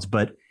clouds.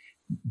 But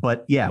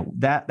yeah,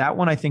 that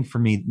one, I think for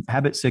me,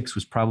 habit 6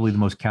 was probably the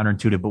most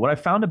counterintuitive. But what I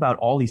found about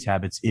all these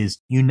habits is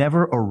you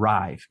never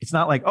arrive. It's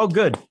not like, oh,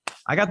 good,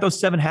 I got those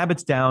 7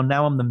 habits down,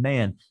 now I'm the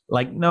man.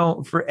 Like,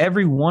 no, for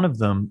every one of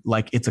them,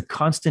 like, it's a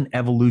constant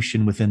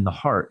evolution within the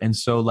heart. And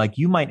so, like,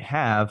 you might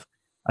have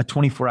a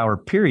 24-hour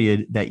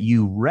period that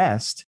you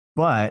rest,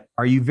 but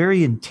are you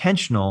very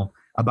intentional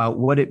about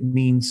what it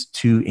means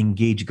to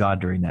engage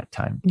God during that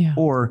time?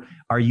 Or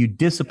are you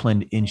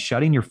disciplined in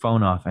shutting your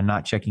phone off and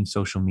not checking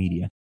social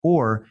media?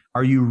 Or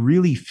are you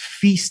really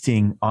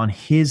feasting on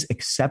his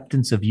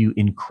acceptance of you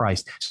in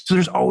Christ? So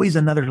there's always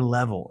another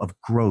level of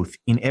growth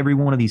in every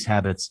one of these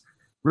habits,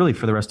 really,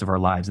 for the rest of our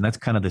lives. And that's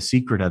kind of the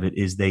secret of it,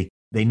 is they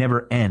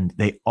never end.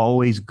 They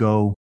always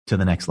go to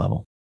the next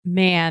level.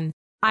 Man,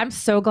 I'm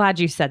so glad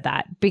you said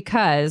that,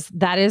 because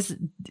this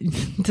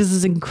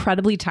is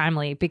incredibly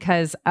timely,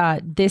 because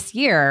this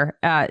year,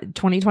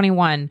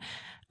 2021,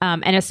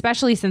 and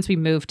especially since we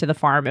moved to the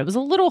farm, it was a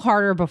little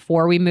harder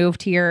before we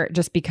moved here,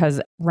 just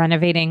because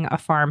renovating a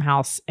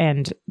farmhouse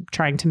and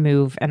trying to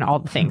move and all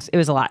the things, it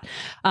was a lot.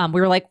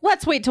 We were like,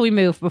 let's wait till we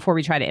move before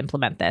we try to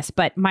implement this.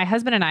 But my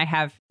husband and I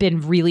have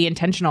been really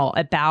intentional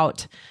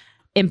about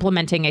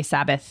implementing a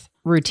Sabbath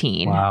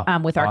routine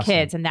with our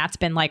kids. And that's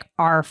been like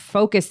our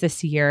focus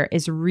this year,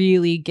 is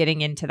really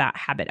getting into that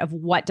habit of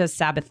what does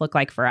Sabbath look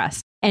like for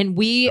us. And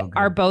we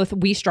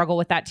we struggle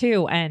with that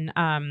too. And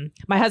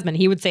my husband,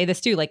 he would say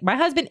this too. Like, my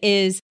husband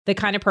is the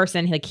kind of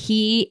person, like,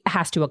 he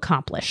has to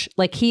accomplish.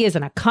 Like, he is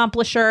an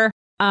accomplisher.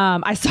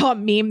 I saw a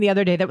meme the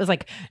other day that was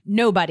like,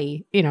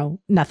 nobody,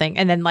 nothing.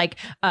 And then, like,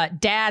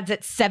 dad's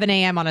at 7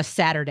 a.m. on a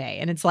Saturday.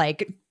 And it's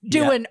like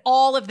doing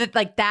all of the,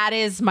 like, that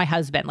is my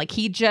husband. Like,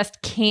 he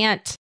just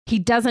can't. He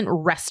doesn't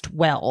rest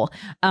well.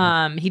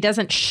 He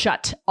doesn't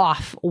shut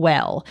off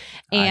well.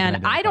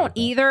 And I don't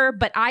either,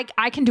 but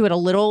I can do it a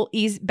little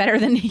better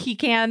than he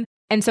can.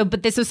 And so,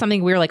 but this was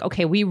something we were like,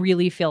 okay, we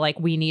really feel like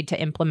we need to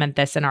implement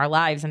this in our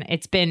lives. And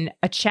it's been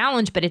a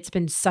challenge, but it's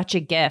been such a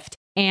gift.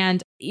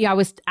 And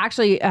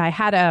I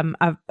had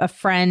a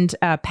friend,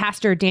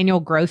 Pastor Daniel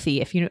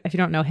Grothe. If you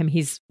don't know him,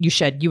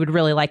 you would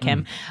really like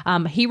him.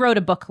 He wrote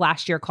a book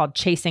last year called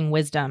Chasing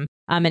Wisdom.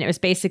 And it was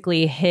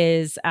basically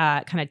his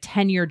kind of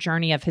 10-year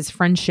journey of his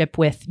friendship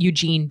with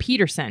Eugene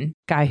Peterson,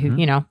 guy who,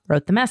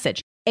 wrote The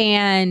Message.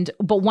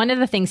 But one of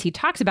the things he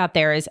talks about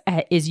there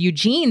is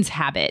Eugene's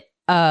habit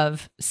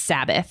of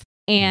Sabbath,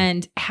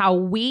 and how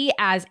we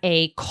as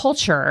a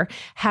culture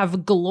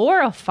have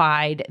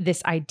glorified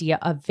this idea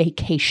of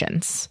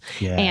vacations,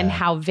 and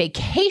how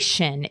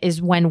vacation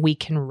is when we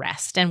can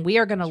rest, and we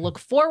are going to look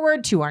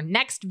forward to our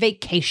next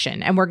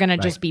vacation, and we're going to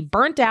just be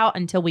burnt out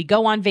until we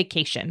go on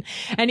vacation.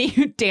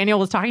 And Daniel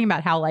was talking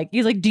about how, like,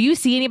 he's like, do you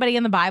see anybody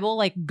in the Bible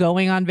like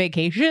going on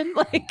vacation?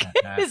 Like,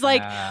 it's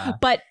like,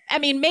 but I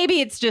mean,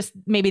 maybe they just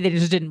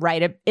didn't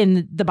write it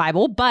in the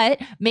Bible,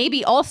 but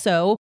maybe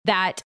also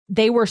that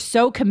they were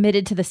so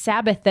committed to the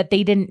Sabbath that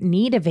they didn't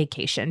need a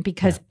vacation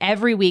because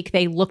every week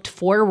they looked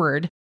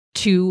forward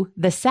to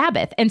the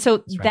Sabbath. And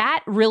so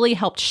that really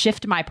helped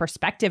shift my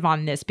perspective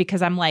on this,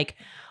 because I'm like,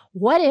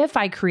 what if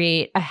I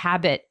create a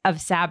habit of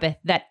Sabbath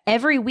that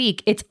every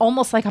week it's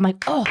almost like I'm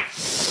like, oh,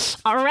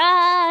 all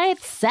right,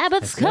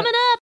 Sabbath's coming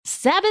up.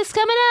 Sabbath's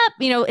coming up,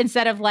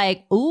 instead of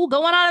like, ooh,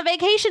 going on a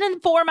vacation in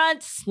 4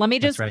 months. Let me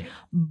just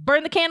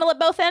burn the candle at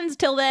both ends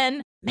till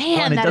then.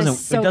 Man, that is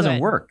so good. It doesn't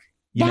work.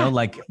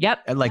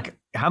 Like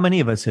how many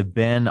of us have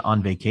been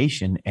on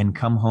vacation and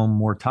come home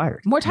more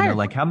tired?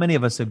 Like how many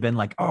of us have been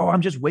like, oh,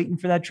 I'm just waiting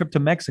for that trip to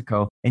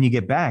Mexico. And you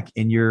get back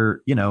and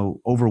you're,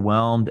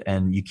 overwhelmed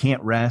and you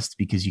can't rest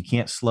because you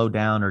can't slow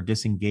down or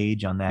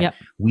disengage on that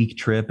week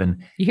trip.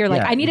 And you hear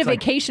I need a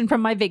vacation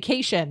from my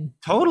vacation.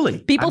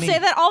 Totally. People say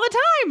that all the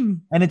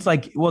time. And it's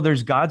like, well,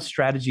 there's God's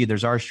strategy.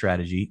 There's our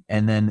strategy.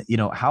 And then,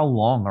 how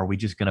long are we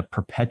just going to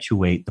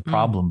perpetuate the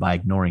problem by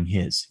ignoring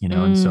his,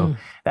 And so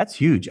that's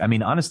huge. I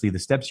mean, honestly, the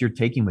steps you're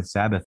taking with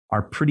Sabbath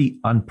are pretty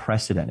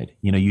unprecedented.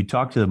 You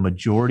talk to the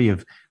majority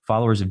of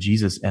followers of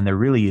Jesus and there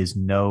really is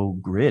no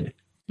grid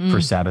for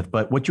Sabbath.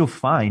 But what you'll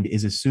find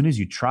is as soon as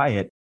you try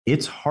it,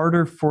 it's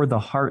harder for the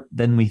heart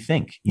than we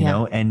think, you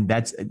know? And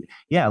that's,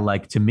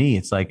 like to me,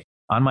 it's like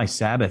on my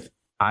Sabbath,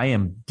 I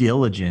am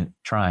diligent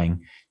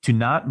trying to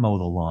not mow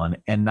the lawn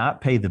and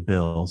not pay the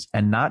bills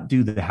and not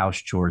do the house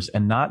chores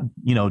and not,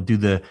 do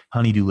the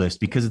honey-do list,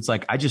 because it's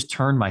like, I just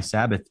turn my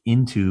Sabbath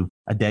into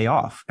a day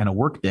off and a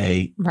work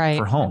day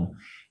for home.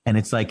 And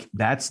it's like,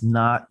 that's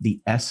not the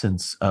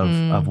essence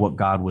of what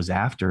God was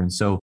after. And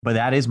so, but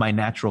that is my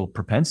natural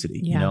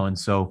propensity, And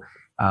so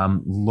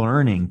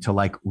learning to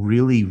like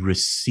really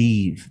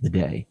receive the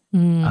day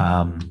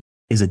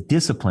is a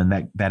discipline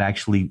that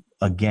actually,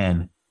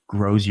 again,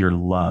 grows your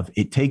love.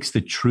 It takes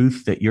the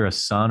truth that you're a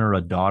son or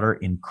a daughter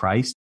in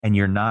Christ and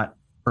you're not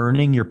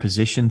earning your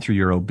position through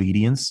your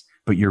obedience,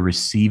 but you're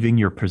receiving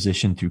your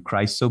position through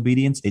Christ's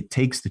obedience. It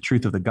takes the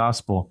truth of the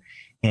gospel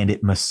and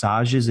it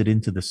massages it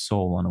into the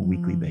soul on a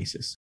weekly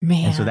basis.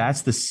 Man. And so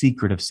that's the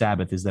secret of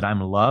Sabbath, is that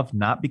I'm loved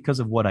not because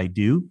of what I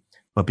do,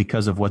 but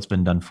because of what's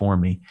been done for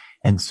me.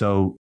 And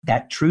so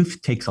that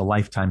truth takes a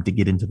lifetime to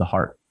get into the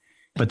heart.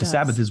 But the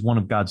Sabbath is one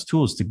of God's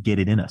tools to get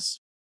it in us.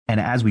 And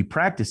as we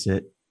practice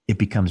it, it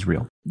becomes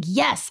real.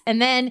 Yes.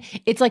 And then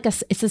it's like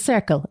it's a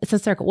circle. It's a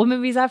circle. What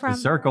movie is that from? It's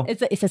a circle.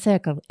 It's a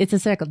circle. It's a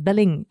circle.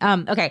 Daling.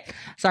 Okay.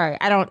 Sorry.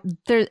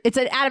 It's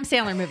an Adam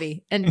Sandler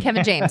movie and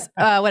Kevin James,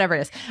 whatever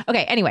it is.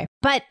 Okay. Anyway,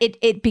 but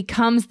it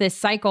becomes this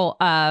cycle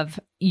of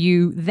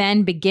you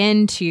then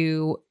begin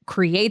to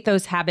create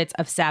those habits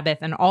of Sabbath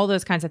and all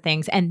those kinds of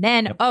things. And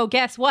then,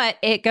 guess what?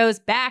 It goes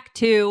back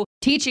to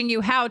teaching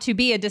you how to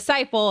be a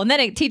disciple. And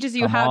then it teaches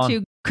you how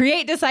to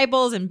create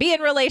disciples and be in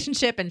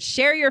relationship and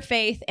share your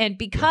faith. And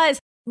because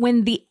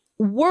when the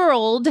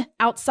world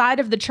outside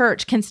of the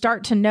church can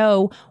start to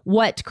know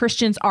what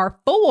Christians are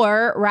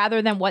for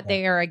rather than what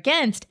they are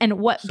against, and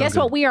what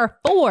we are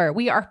for?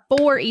 We are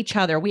for each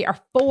other. We are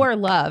for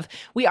love.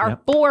 We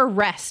are for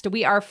rest.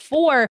 We are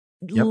for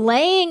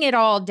laying it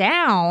all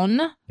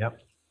down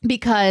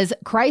because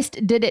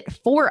Christ did it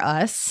for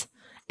us.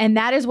 And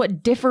that is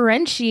what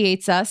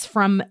differentiates us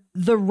from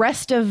the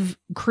rest of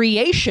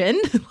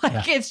creation.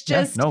 It's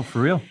just, no,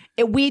 for real.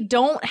 We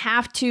don't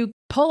have to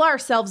pull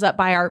ourselves up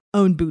by our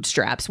own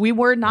bootstraps. We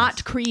were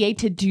not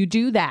created to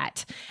do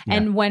that. Yeah.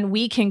 And when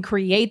we can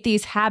create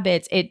these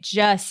habits, it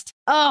just,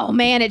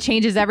 it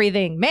changes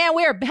everything. Man,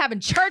 we're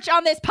having church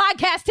on this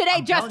podcast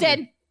today,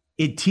 Justin.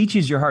 It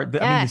teaches your heart.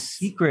 I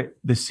mean,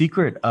 the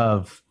secret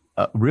of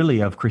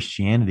really of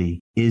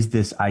Christianity is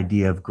this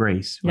idea of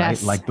grace, right?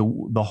 Yes. Like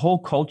the whole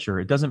culture,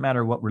 it doesn't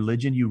matter what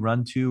religion you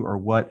run to or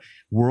what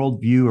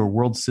worldview or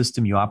world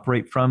system you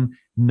operate from,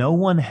 no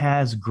one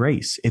has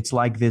grace. It's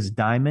like this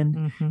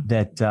diamond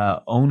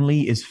that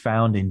only is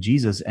found in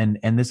Jesus. And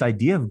this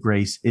idea of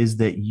grace is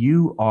that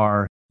you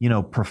are,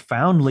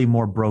 profoundly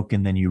more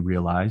broken than you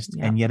realized.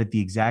 And yet at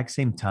the exact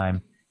same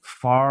time,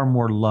 far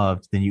more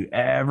loved than you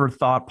ever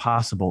thought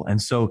possible.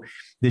 And so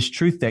this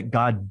truth that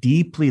God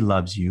deeply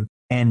loves you,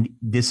 and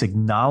this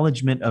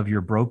acknowledgement of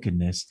your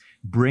brokenness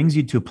brings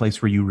you to a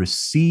place where you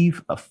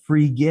receive a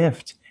free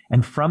gift.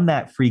 And from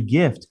that free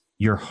gift,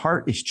 your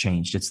heart is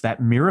changed. It's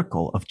that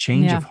miracle of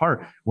change of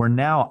heart, where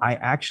now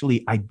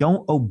I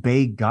don't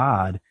obey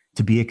God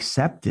to be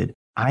accepted.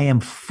 I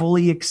am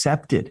fully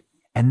accepted.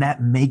 And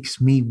that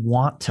makes me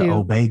want to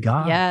obey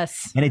God.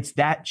 Yes. And it's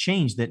that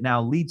change that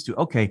now leads to,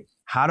 okay,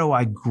 how do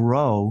I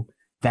grow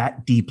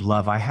that deep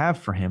love I have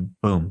for him?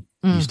 Boom.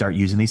 You start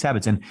using these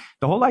habits. And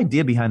the whole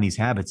idea behind these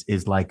habits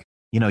is like,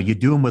 you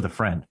do them with a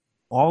friend.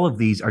 All of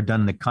these are done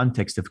in the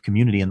context of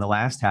community. And the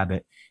last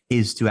habit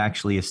is to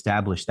actually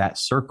establish that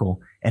circle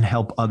and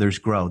help others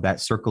grow, that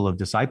circle of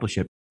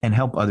discipleship and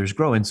help others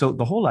grow. And so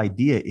the whole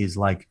idea is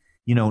like,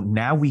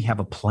 now we have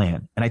a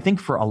plan. And I think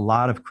for a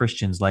lot of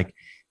Christians, like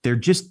there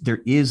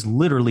is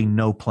literally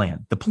no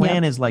plan. The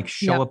plan is like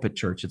show up at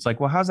church. It's like,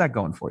 well, how's that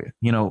going for you?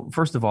 You know,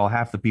 first of all,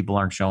 half the people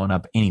aren't showing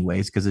up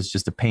anyways, because it's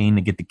just a pain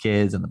to get the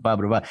kids and the blah,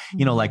 blah, blah,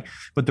 you know, like,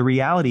 but the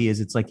reality is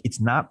it's like, it's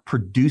not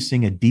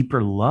producing a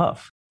deeper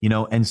love, you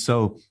know? And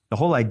so the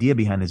whole idea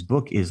behind this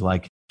book is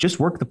like, just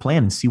work the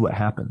plan and see what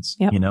happens.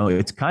 You know,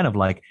 it's kind of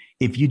like,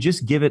 if you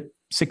just give it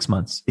 6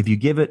 months, if you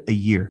give it a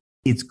year,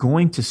 it's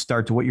going to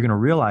start to, what you're going to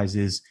realize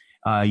is,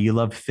 you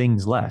love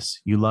things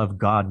less. You love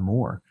God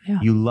more.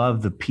 You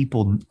love the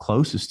people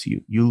closest to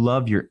you. You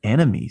love your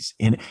enemies.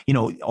 And, you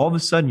know, all of a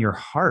sudden your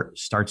heart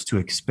starts to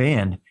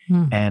expand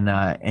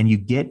and you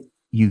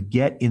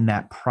get in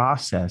that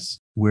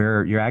process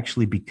where you're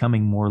actually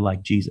becoming more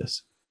like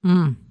Jesus.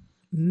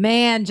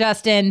 Man,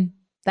 Justin,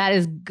 that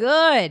is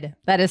good.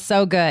 That is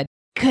so good.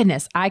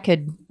 Goodness, you're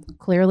going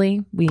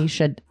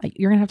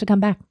to have to come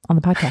back on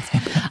the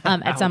podcast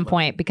at some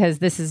point, because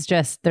this is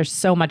just, there's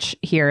so much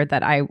here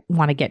that I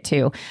want to get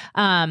to.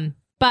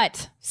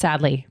 But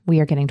sadly, we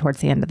are getting towards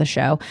the end of the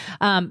show.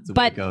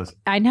 But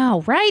I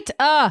know, right?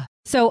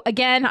 So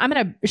again, I'm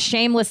going to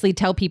shamelessly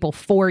tell people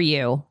for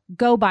you,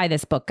 go buy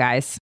this book,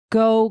 guys.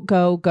 Go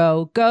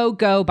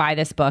buy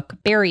this book.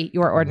 Bury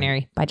Your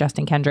Ordinary by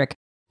Justin Kendrick.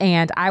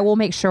 And I will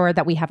make sure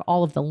that we have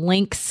all of the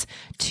links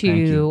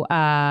to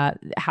how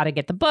to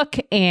get the book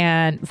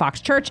and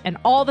Vox Church and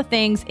all the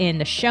things in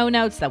the show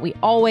notes that we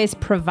always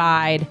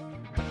provide.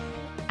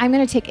 I'm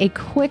going to take a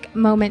quick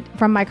moment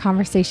from my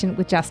conversation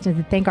with Justin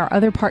to thank our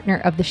other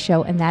partner of the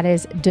show, and that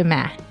is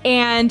Demain.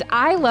 And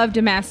I love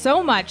Demain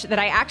so much that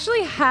I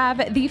actually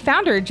have the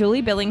founder,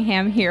 Julie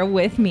Billingham, here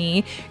with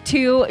me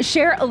to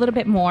share a little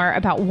bit more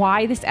about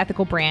why this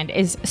ethical brand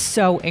is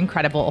so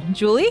incredible.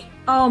 Julie?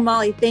 Oh,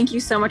 Molly, thank you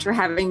so much for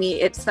having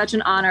me. It's such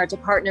an honor to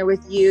partner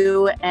with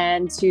you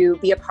and to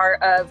be a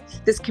part of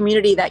this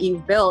community that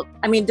you've built.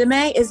 I mean,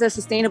 Demain is a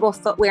sustainable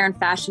footwear and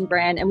fashion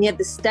brand, and we have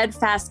this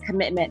steadfast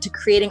commitment to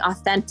creating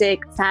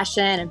authentic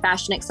fashion and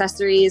fashion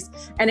accessories.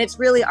 And it's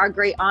really our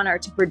great honor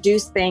to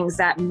produce things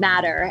that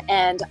matter.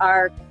 And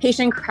our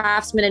Haitian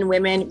craftsmen and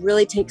women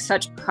really take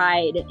such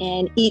pride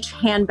in each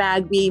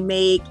handbag we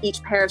make,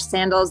 each pair of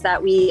sandals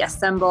that we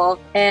assemble.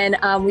 And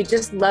we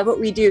just love what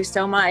we do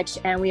so much.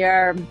 And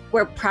we're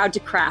proud to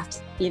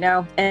craft, you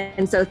know,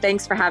 and so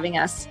thanks for having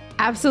us.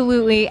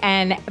 Absolutely.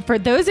 And for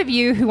those of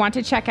you who want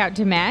to check out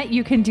Demain,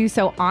 you can do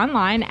so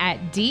online at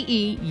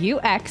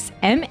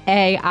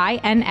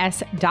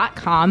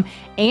DEUXMAINS.com.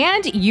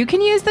 And you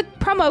can use the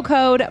promo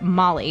code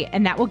Molly,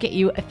 and that will get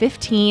you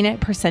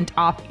 15%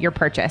 off your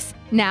purchase.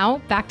 Now,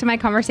 back to my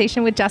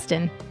conversation with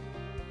Justin.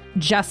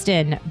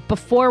 Justin,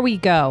 before we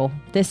go,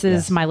 this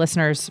is my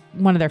listeners,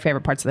 one of their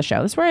favorite parts of the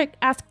show. This is where I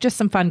ask just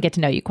some fun get to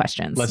know you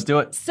questions. Let's do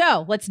it.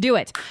 So let's do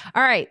it.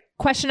 All right.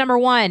 Question number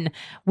 1.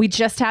 We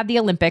just had the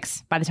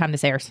Olympics. By the time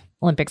this airs,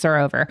 Olympics are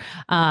over.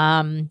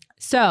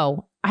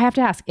 So I have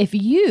to ask, if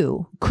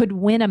you could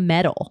win a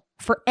medal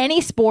for any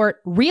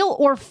sport, real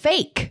or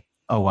fake,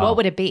 what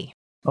would it be?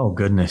 Oh,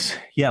 goodness.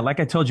 Yeah.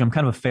 Like I told you, I'm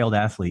kind of a failed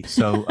athlete.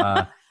 So,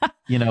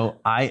 you know,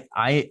 I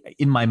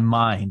in my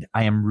mind,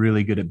 I am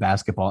really good at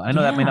basketball. I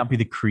know that may not be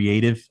the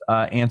creative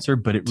answer,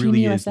 but it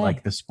really is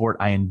like the sport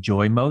I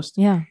enjoy most.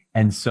 Yeah.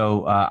 And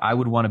so I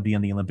would want to be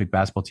on the Olympic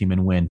basketball team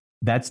and win.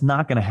 That's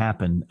not going to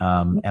happen.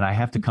 And I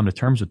have to come to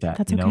terms with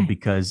that, know,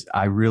 because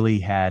I really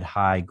had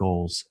high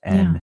goals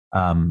and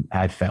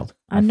I failed.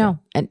 I know.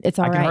 And it's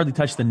all right. I can hardly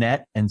touch the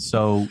net. And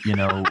so, you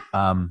know,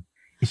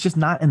 it's just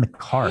not in the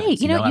cards. Hey,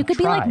 you know, you could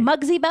be like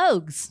Muggsy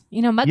Bogues.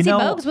 You know, Muggsy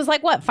Bogues was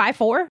like, what,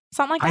 5'4",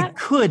 something like that? I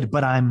could,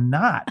 but I'm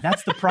not.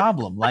 That's the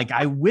problem. Like,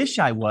 I wish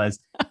I was.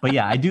 But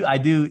yeah, I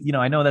do. You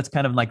know, I know that's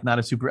kind of like not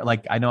a super,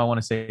 like, I know I want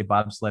to say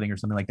bobsledding or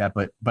something like that,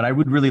 but I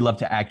would really love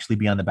to actually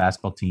be on the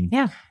basketball team.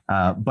 Yeah.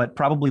 But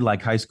probably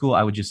like high school,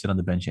 I would just sit on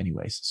the bench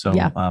anyways. So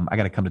I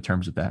got to come to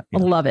terms with that.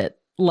 Love it.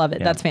 Love it.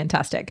 Yeah. That's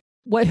fantastic.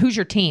 Who's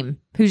your team?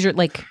 Who's your,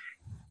 like...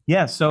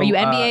 Yeah. So are you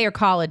NBA or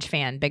college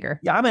fan bigger?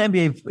 Yeah, I'm an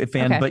NBA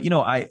fan, but you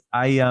know, I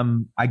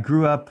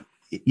grew up,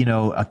 you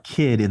know, a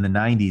kid in the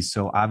 90s.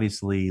 So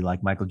obviously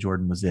like Michael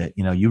Jordan was it,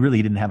 you know, you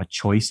really didn't have a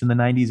choice in the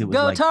 90s. It was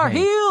Go like, Tar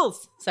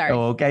Heels. Sorry.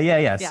 Oh, okay.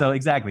 Yeah. So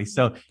exactly.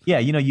 So yeah,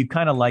 you know, you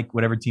kind of like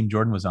whatever team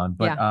Jordan was on,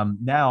 but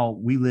now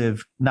we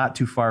live not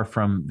too far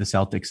from the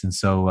Celtics. And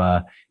so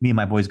me and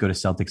my boys go to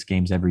Celtics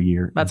games every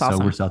year. That's awesome.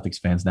 So we're Celtics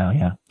fans now.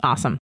 Yeah.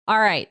 Awesome. All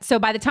right. So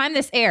by the time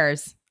this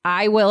airs,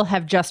 I will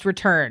have just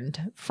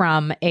returned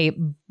from a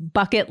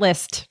bucket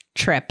list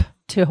trip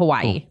to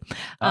Hawaii.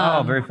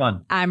 Oh, very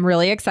fun. I'm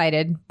really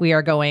excited. We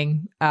are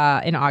going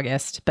in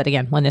August. But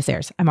again, when this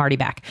airs, I'm already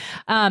back.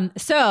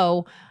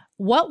 So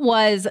what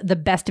was the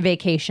best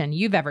vacation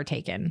you've ever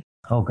taken?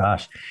 Oh,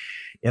 gosh.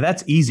 Yeah,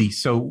 that's easy.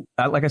 So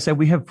like I said,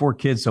 we have 4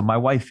 kids. So my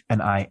wife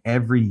and I,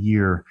 every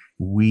year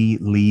we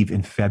leave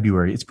in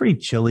February. It's pretty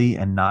chilly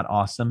and not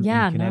awesome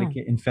in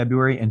Connecticut in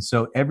February. And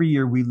so every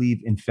year we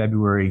leave in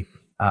February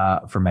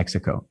for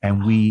Mexico,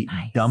 and we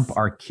dump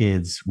our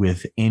kids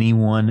with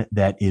anyone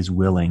that is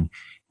willing,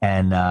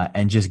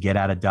 and just get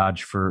out of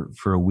Dodge for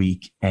a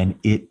week. And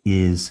it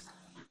is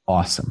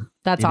awesome.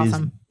 That's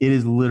awesome. It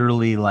is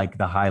literally like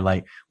the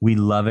highlight. We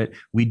love it.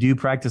 We do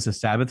practice a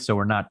Sabbath, so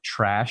we're not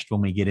trashed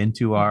when we get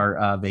into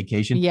our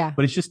vacation. Yeah.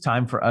 But it's just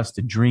time for us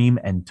to dream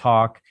and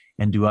talk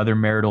and do other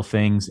marital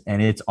things.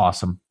 And it's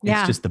awesome. Yeah.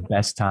 It's just the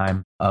best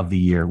time of the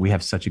year. We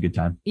have such a good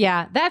time.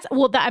 Yeah. That's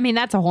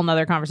a whole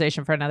nother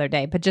conversation for another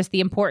day, but just the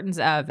importance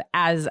of,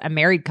 as a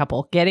married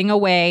couple, getting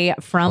away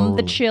from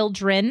the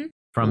children,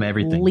 from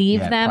everything. Leave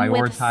them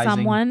with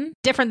someone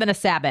different than a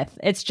Sabbath.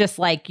 It's just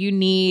like you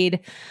need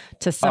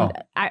to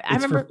I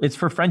remember it's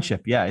for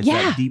friendship. Yeah. It's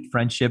that deep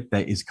friendship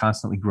that is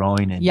constantly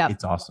growing, and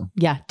it's awesome.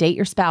 Yeah. Date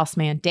your spouse,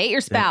 man. Date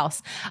your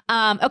spouse.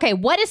 Okay.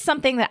 What is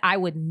something that I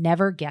would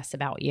never guess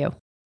about you?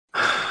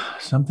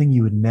 Something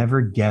you would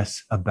never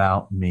guess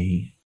about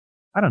me.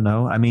 I don't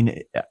know. I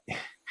mean,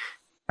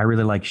 I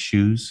really like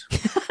shoes.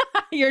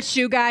 You're a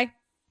shoe guy?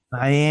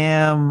 I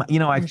am.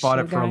 I fought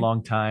it for a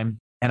long time.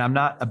 And I'm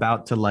not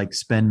about to like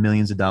spend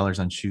millions of dollars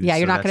on shoes. Yeah,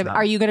 you're not going to.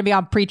 Are you going to be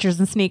on Preachers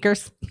and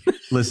Sneakers?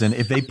 Listen,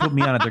 if they put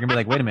me on it, they're going to be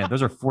like, wait a minute,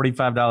 those are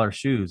 $45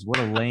 shoes. What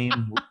a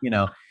lame, you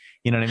know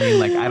what I mean?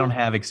 Like, I don't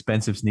have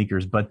expensive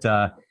sneakers, but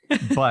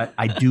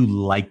I do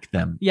like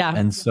them. Yeah.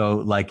 And so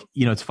like,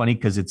 it's funny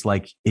because it's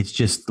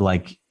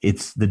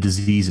the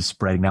disease is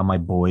spreading. Now my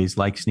boys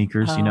like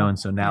sneakers, and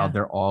so now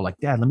they're all like,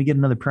 Dad, let me get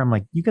another pair. I'm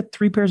like, you got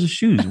 3 pairs of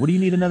shoes. What do you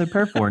need another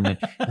pair for? And they're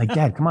like,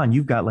 Dad, come on,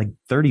 you've got like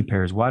 30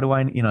 pairs. Why do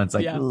I, it's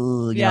like,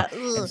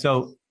 And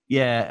so,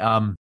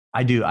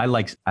 I do. I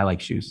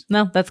like shoes.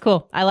 No, that's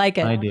cool. I like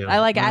it. I do. I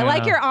like it. I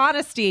like your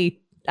honesty.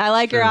 I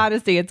like your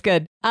honesty. It's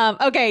good.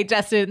 Okay,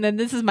 Justin, and then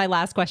this is my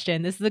last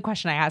question. This is the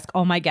question I ask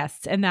all my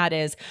guests, and that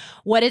is,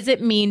 what does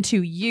it mean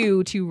to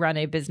you to run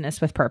a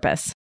business with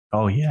purpose?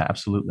 Oh, yeah,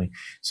 absolutely.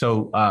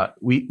 So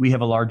we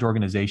have a large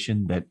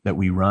organization that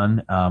we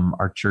run.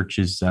 Our church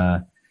is,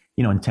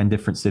 in 10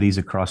 different cities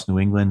across New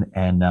England.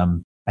 And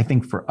I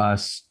think for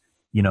us,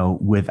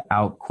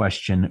 without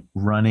question,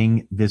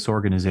 running this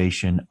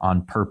organization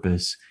on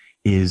purpose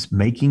is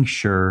making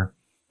sure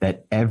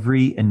that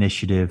every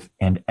initiative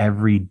and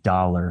every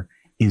dollar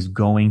is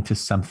going to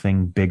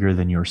something bigger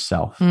than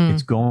yourself.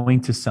 It's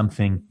going to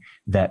something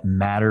that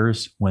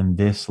matters when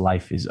this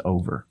life is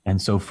over.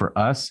 And so for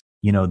us,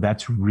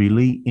 that's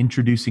really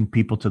introducing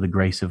people to the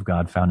grace of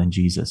God found in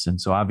Jesus. And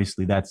so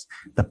obviously that's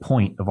the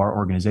point of our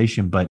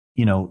organization. But,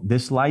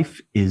 this life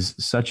is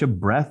such a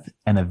breath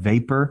and a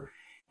vapor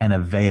and a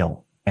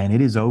veil, and it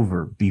is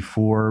over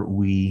before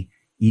we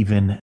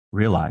even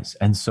realize.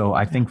 And so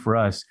I think for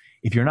us,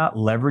 if you're not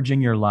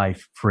leveraging your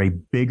life for a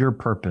bigger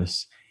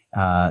purpose,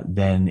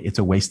 then it's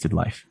a wasted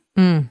life.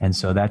 And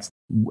so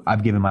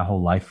I've given my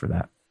whole life for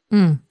that.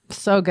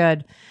 So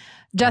good.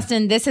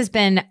 Justin, this has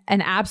been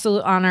an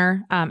absolute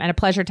honor and a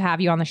pleasure to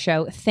have you on the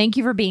show. Thank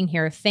you for being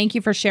here. Thank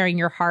you for sharing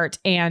your heart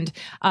and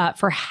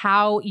for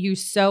how you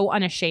so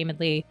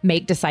unashamedly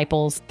make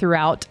disciples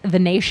throughout the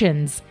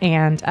nations.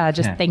 And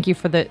thank you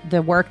for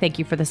the work. Thank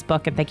you for this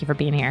book. And thank you for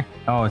being here.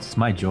 Oh, it's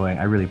my joy.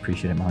 I really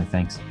appreciate it, Molly.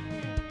 Thanks.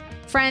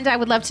 Friend, I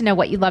would love to know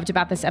what you loved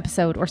about this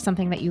episode or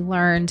something that you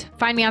learned.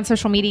 Find me on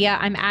social media.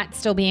 I'm at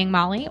Still Being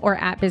Molly or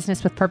at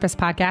Business with Purpose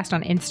Podcast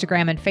on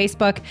Instagram and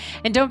Facebook.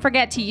 And don't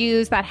forget to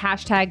use that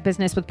hashtag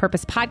Business with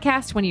Purpose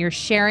Podcast when you're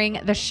sharing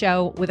the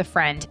show with a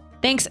friend.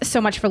 Thanks so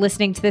much for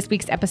listening to this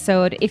week's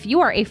episode. If you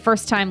are a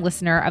first-time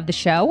listener of the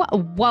show,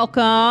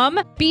 welcome.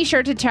 Be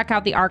sure to check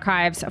out the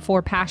archives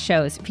for past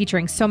shows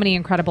featuring so many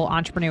incredible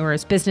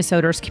entrepreneurs, business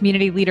owners,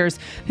 community leaders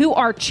who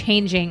are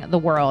changing the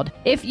world.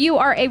 If you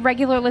are a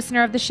regular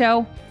listener of the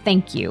show,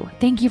 thank you.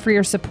 Thank you for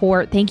your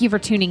support. Thank you for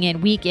tuning in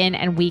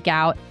and week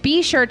out.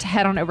 Be sure to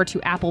head on over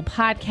to Apple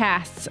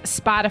Podcasts,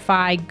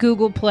 Spotify,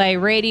 Google Play,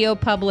 Radio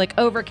Public,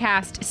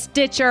 Overcast,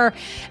 Stitcher,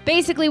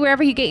 basically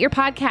wherever you get your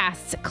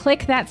podcasts.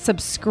 Click that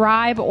subscribe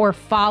or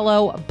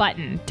follow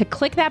button. To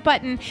click that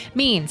button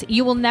means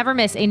you will never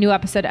miss a new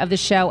episode of the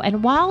show.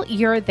 And while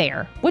you're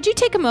there, would you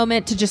take a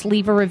moment to just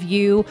leave a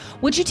review?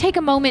 Would you take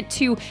a moment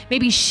to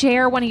maybe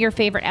share one of your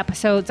favorite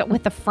episodes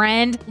with a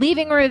friend?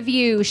 Leaving a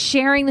review,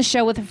 sharing the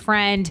show with a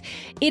friend.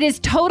 It is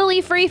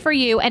totally free for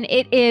you, and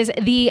it is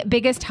the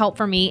biggest help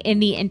for me in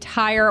the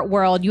entire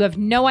world. You have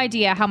no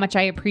idea how much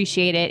I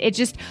appreciate it. It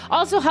just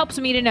also helps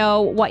me to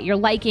know what you're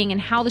liking and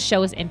how the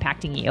show is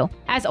impacting you.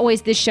 As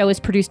always, this show is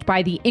produced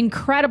by the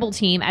incredible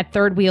team at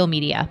Third Wheel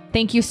Media.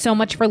 Thank you so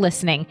much for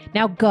listening.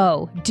 Now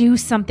go do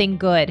something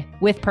good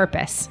with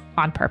purpose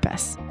on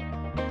purpose.